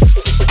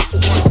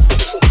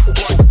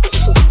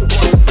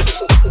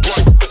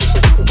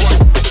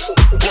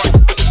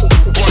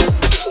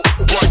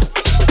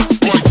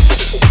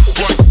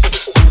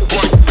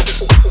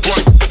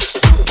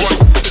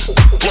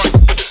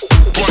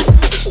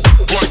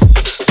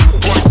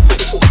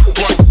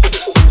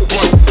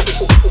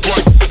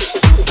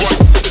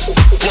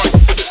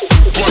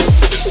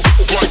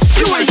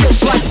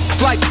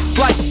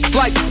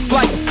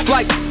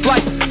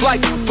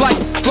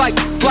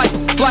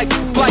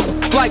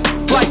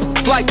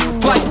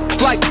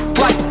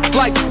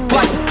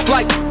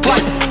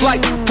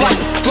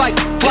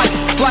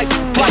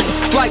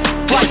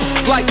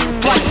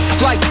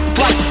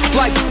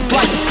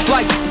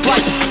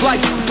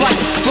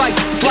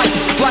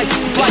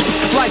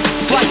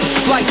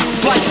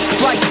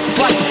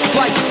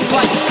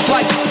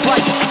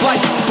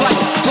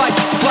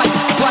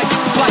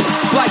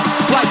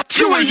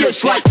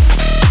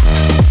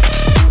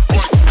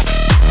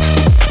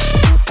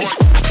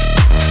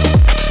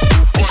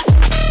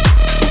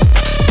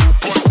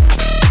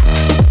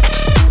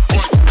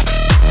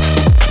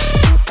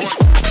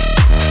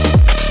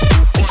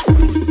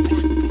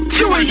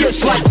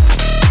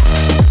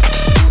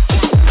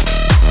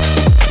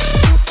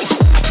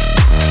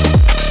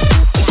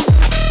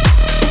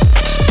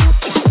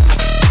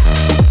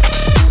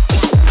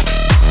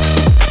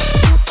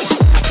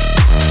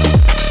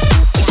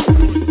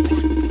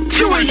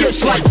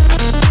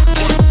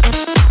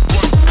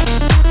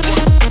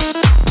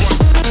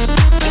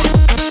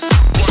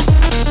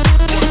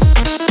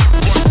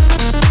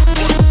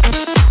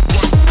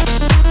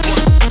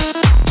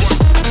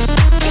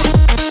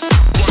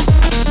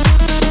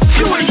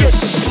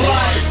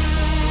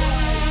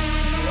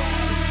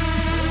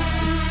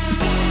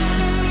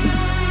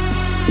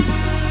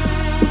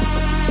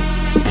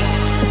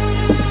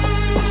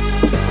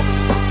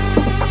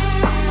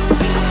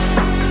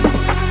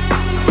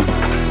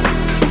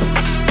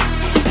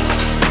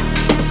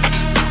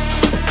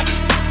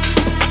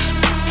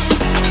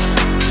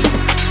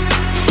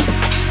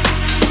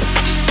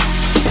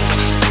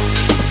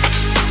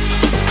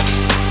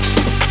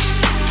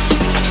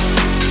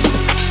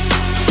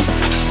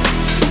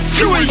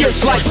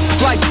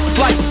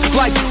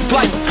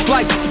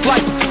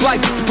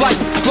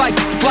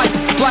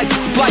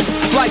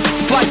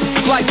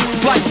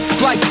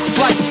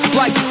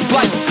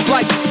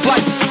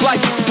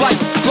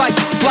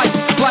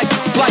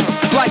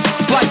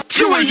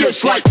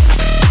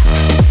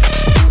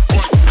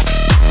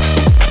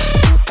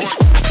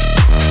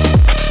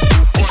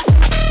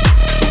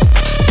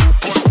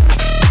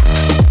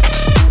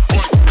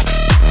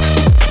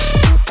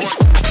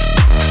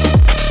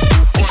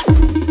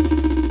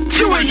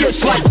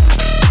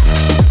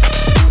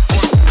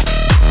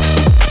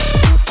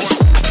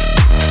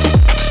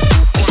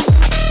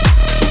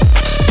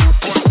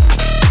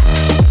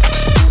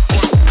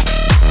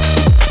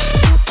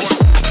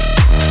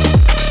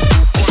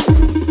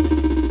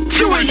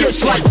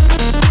 It's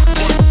like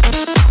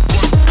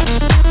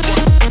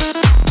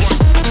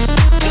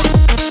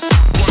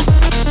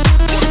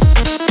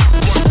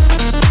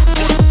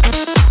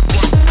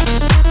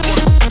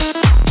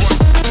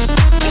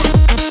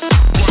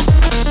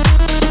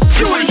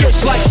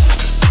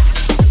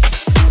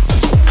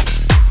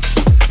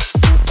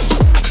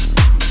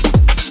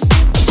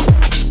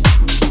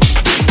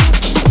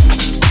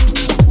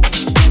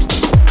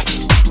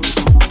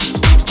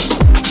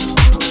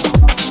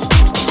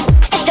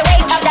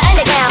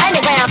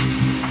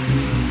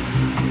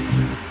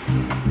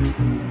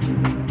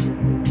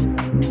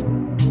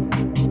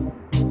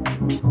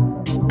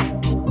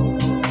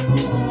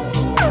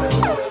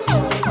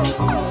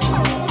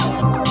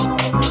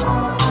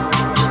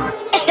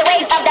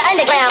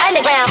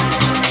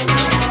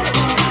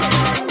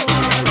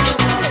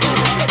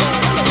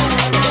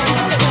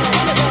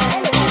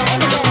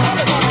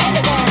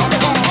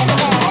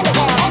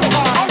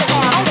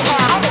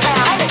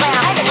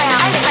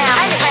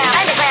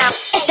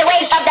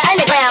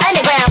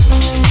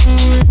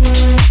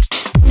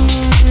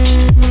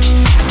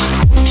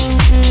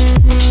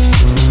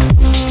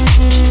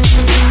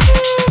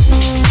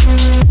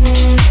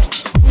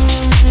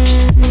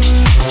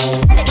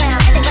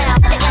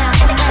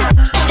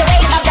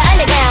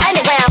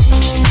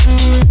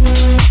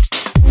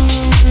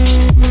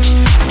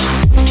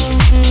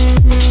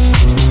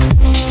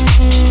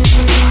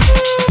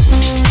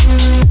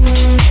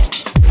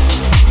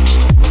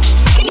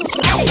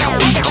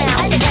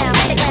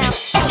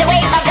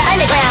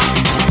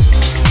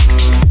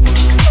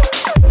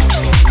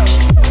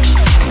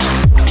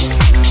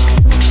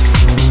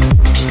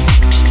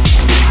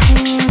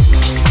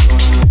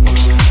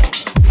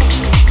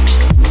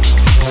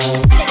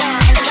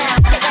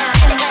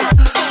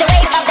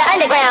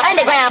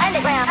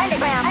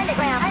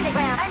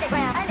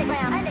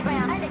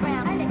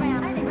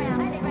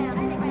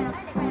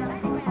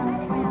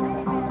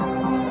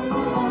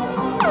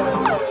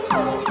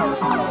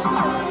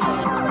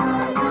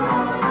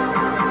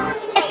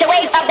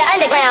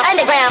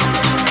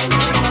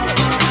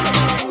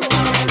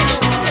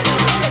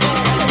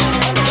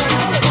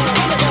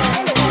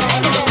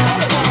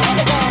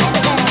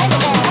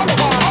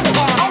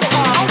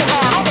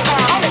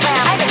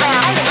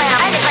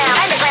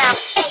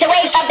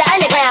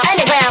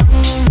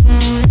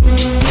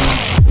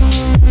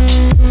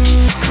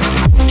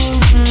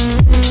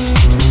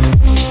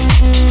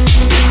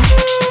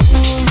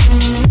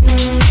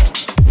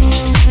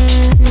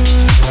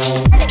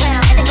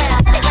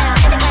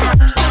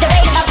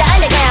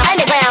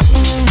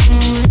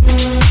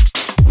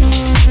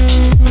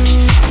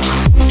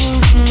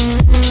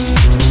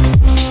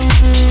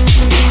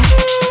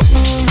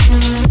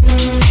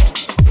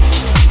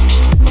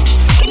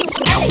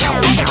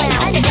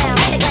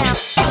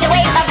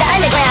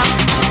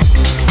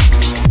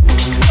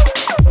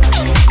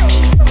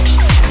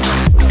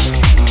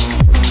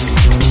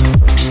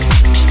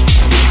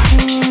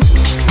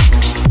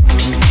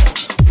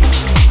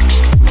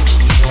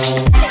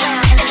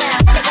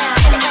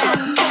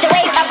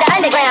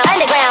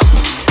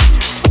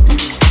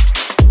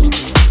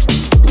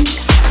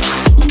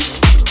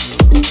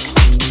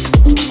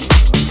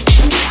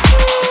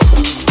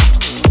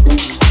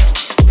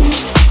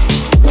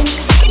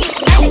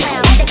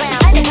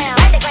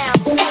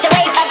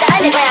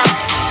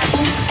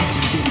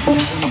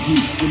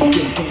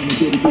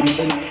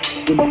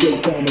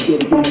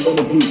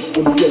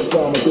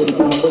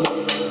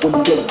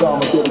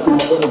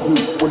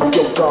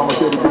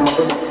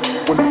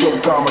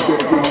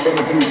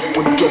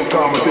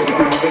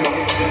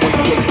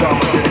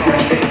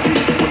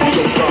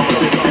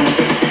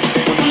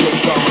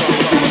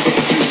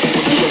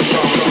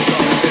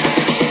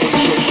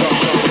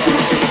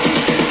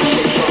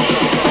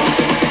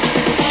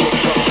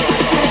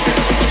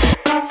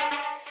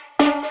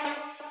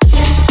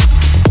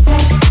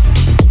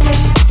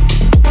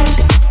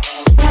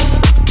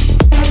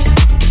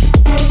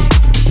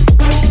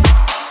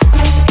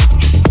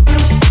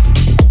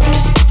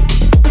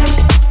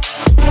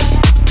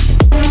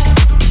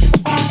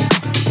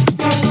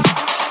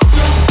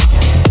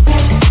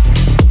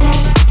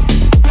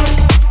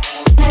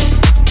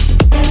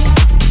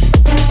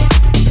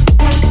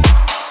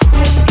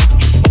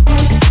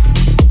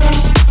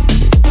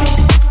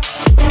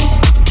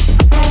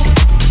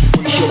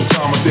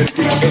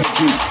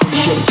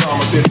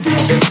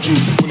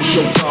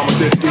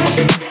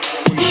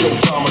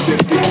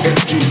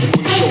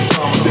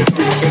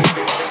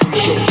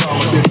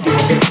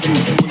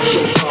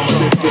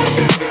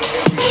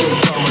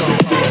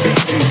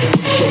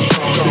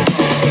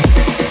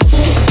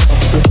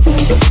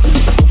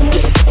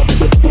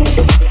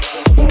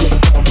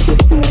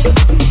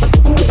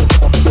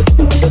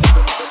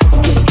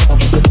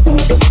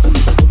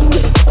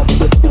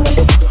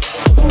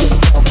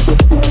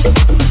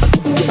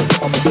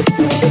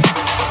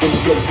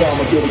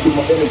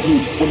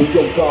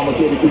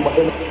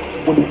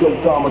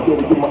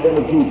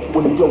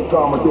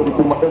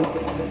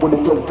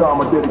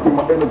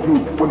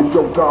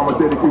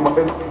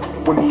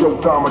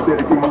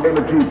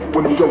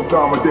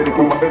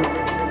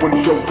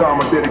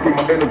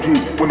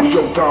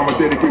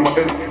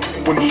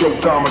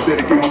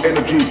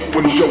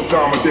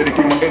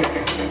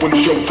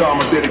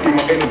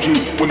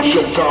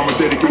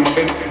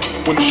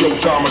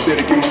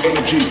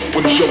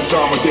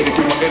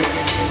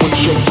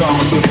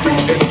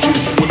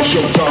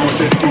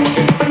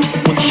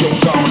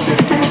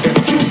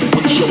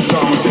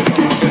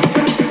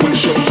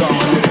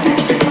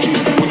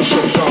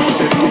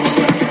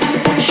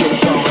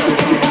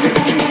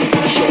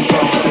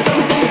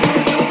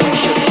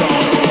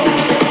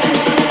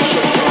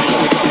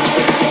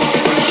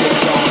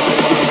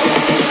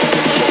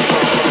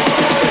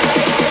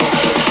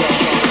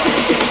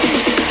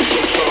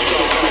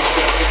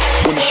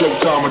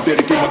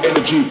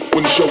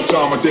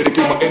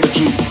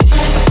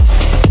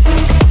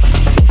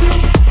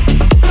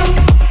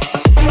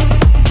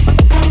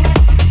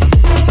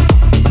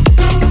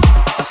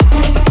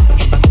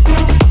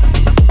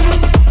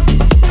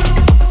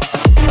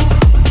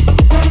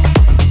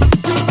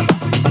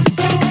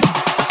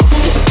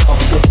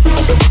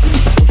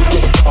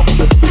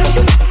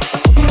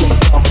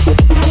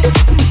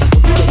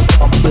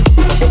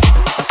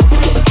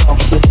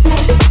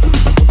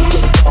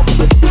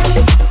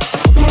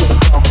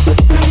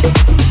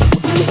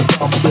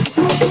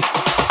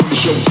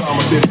Showtime.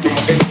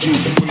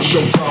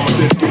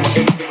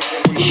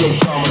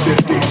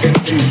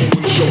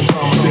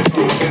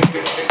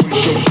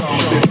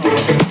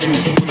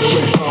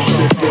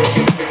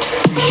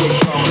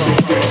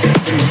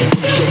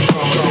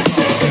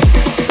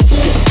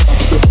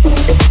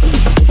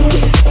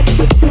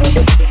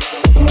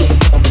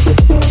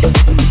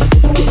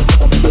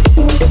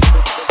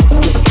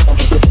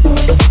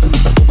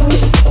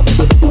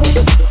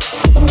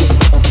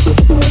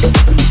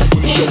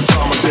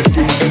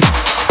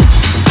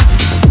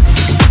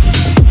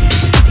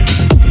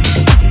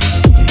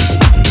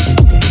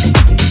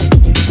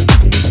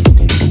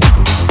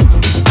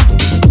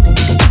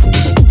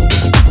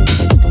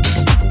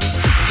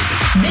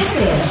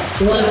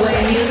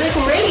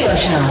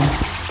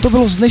 To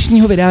bylo z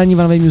dnešního vydání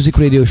OneWay Music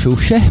Radio Show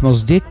vše.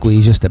 Moc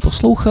děkuji, že jste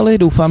poslouchali.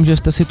 Doufám, že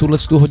jste si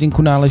tu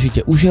hodinku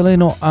náležitě užili.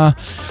 No a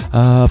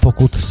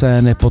pokud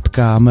se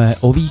nepotkáme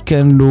o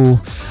víkendu,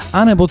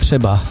 anebo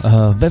třeba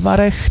ve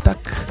Varech,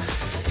 tak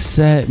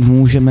se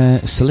můžeme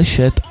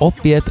slyšet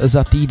opět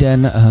za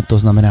týden, to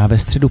znamená ve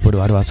středu po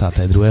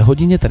 22.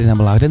 hodině tady na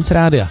vlnách Dance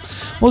Rádia.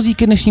 Moc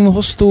díky dnešnímu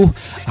hostu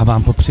a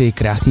vám popřeji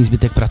krásný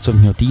zbytek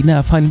pracovního týdne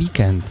a fajn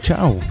víkend.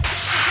 Čau.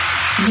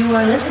 You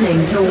are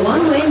listening to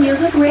OneWay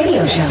Music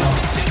Radio Show.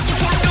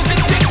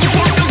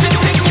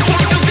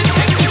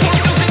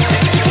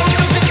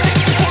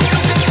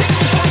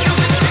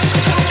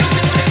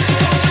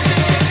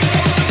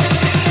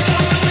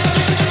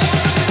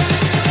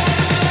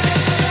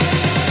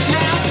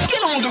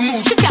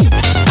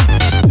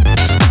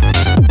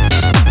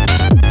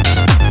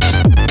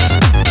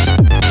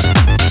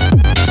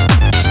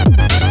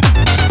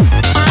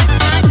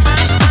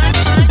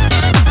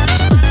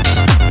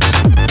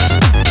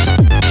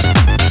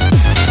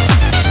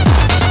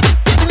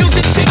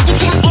 Music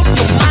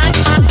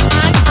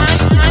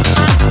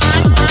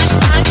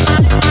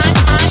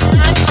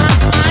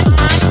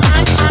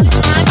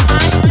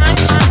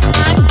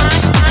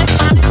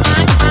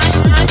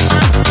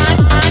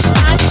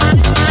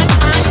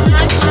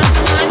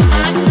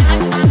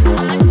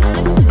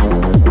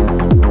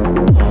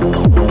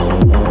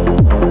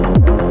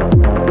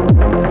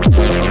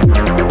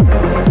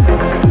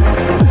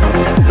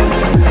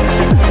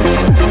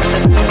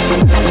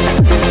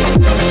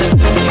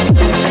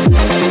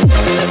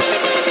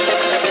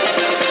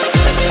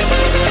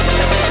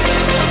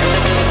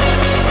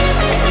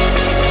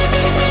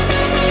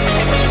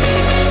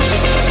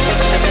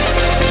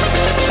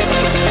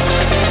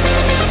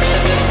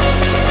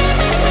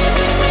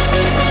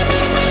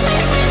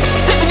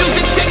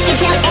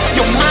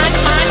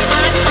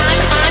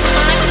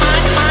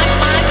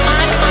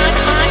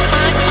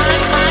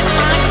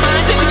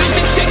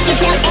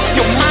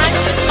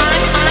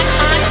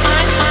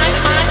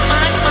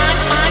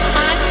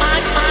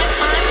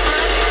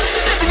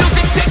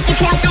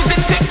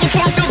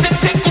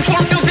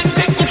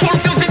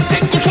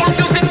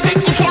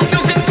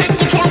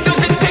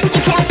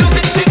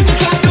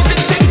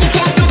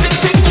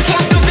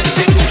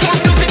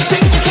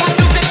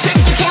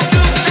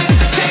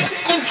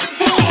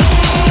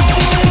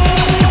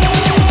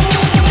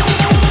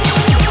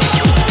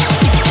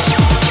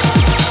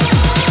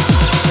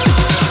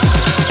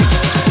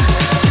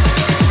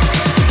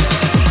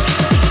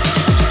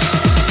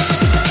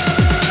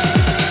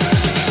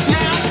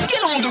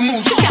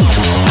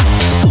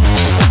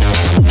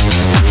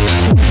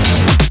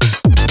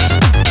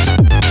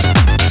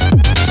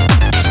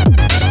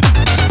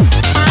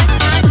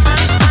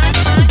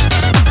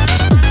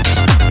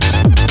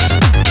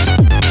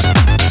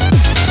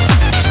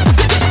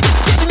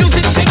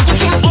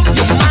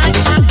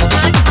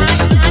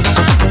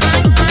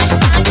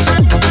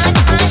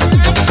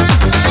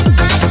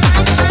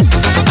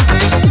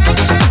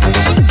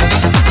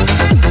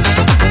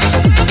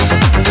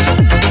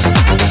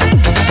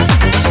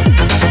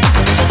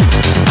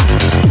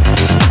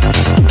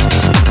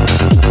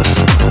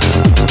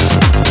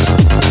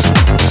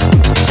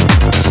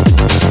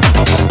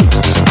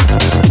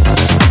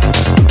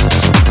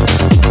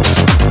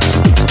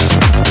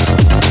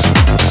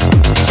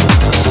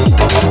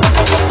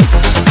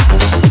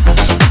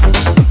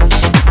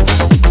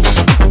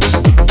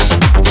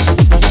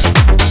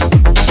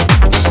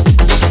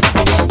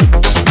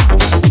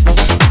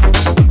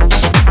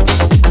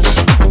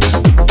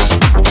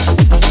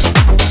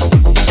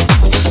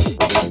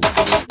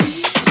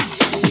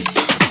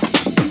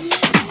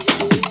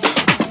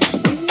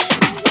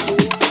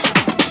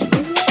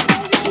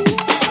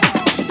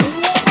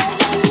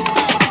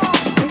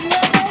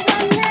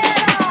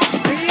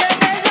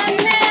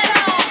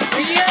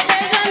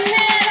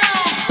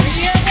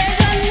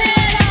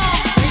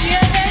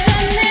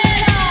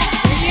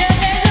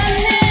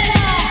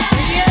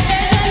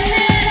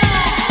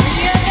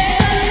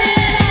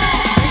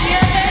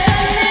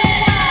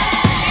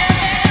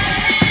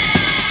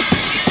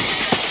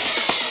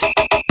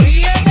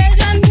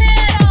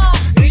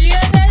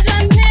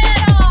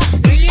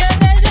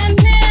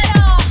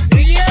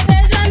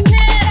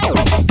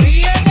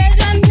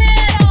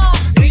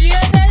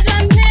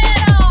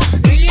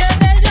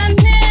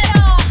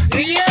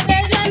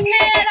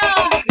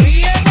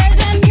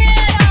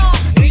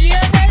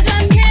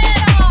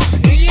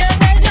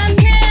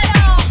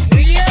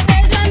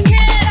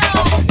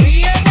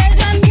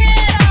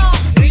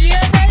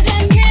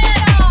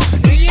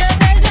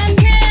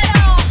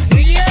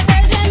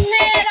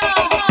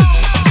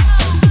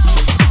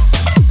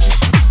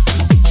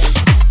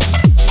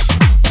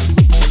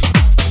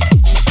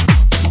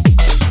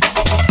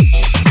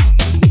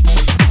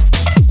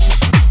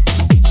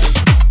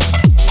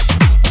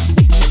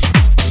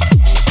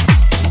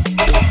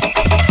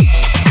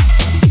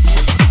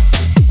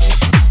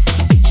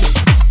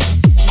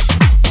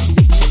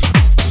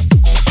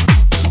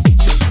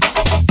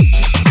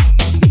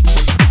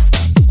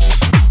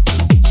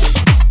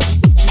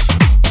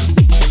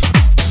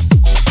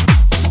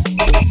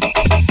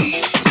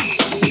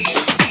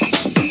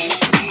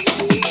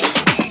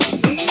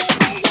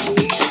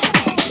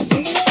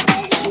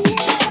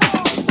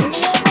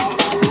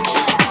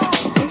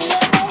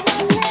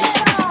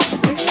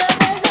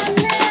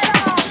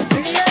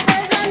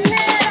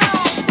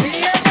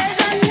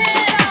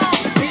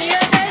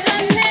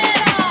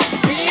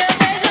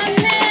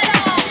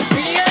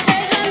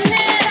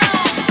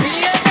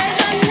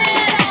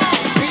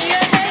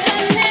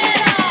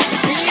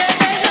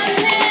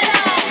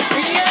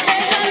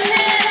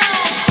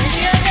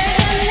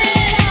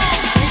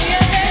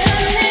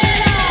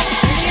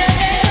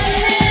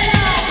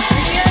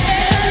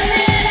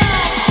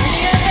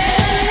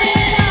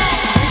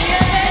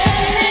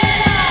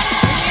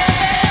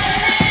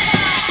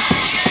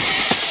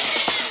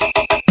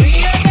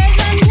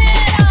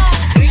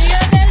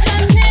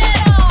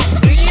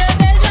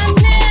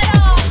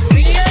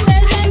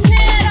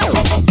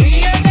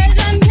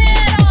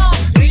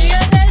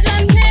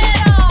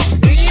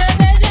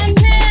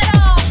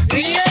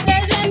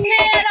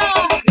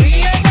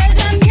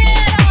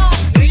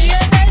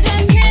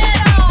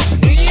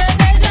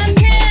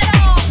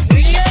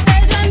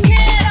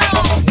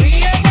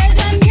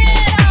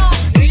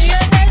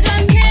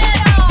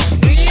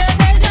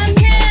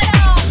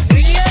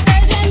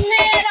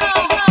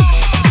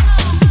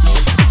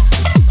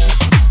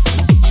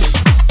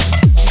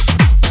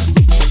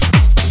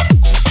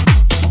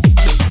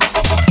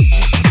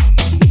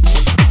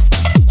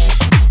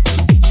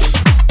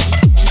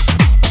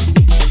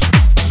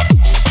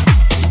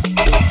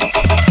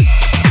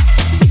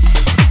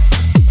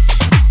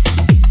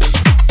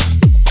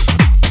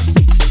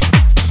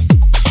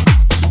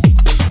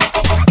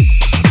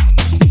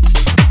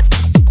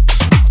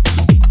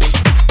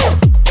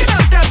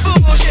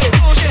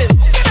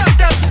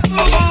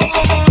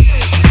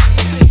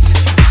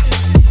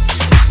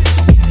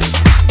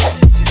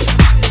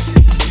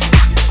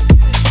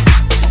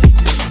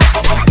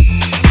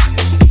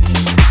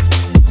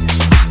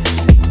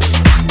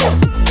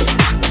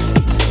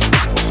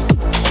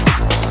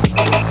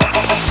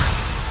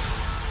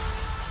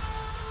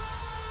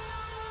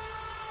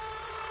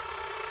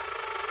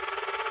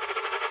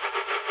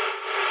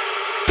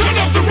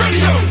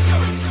radio.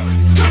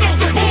 Turn off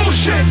the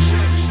bullshit.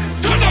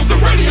 Turn off the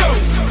radio.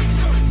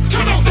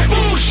 Turn off the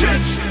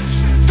bullshit.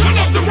 Turn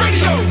off the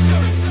radio.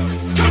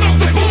 Turn off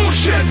the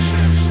bullshit.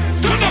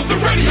 Turn off the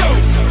radio.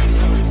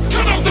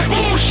 Turn off the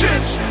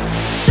bullshit.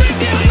 Bring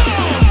me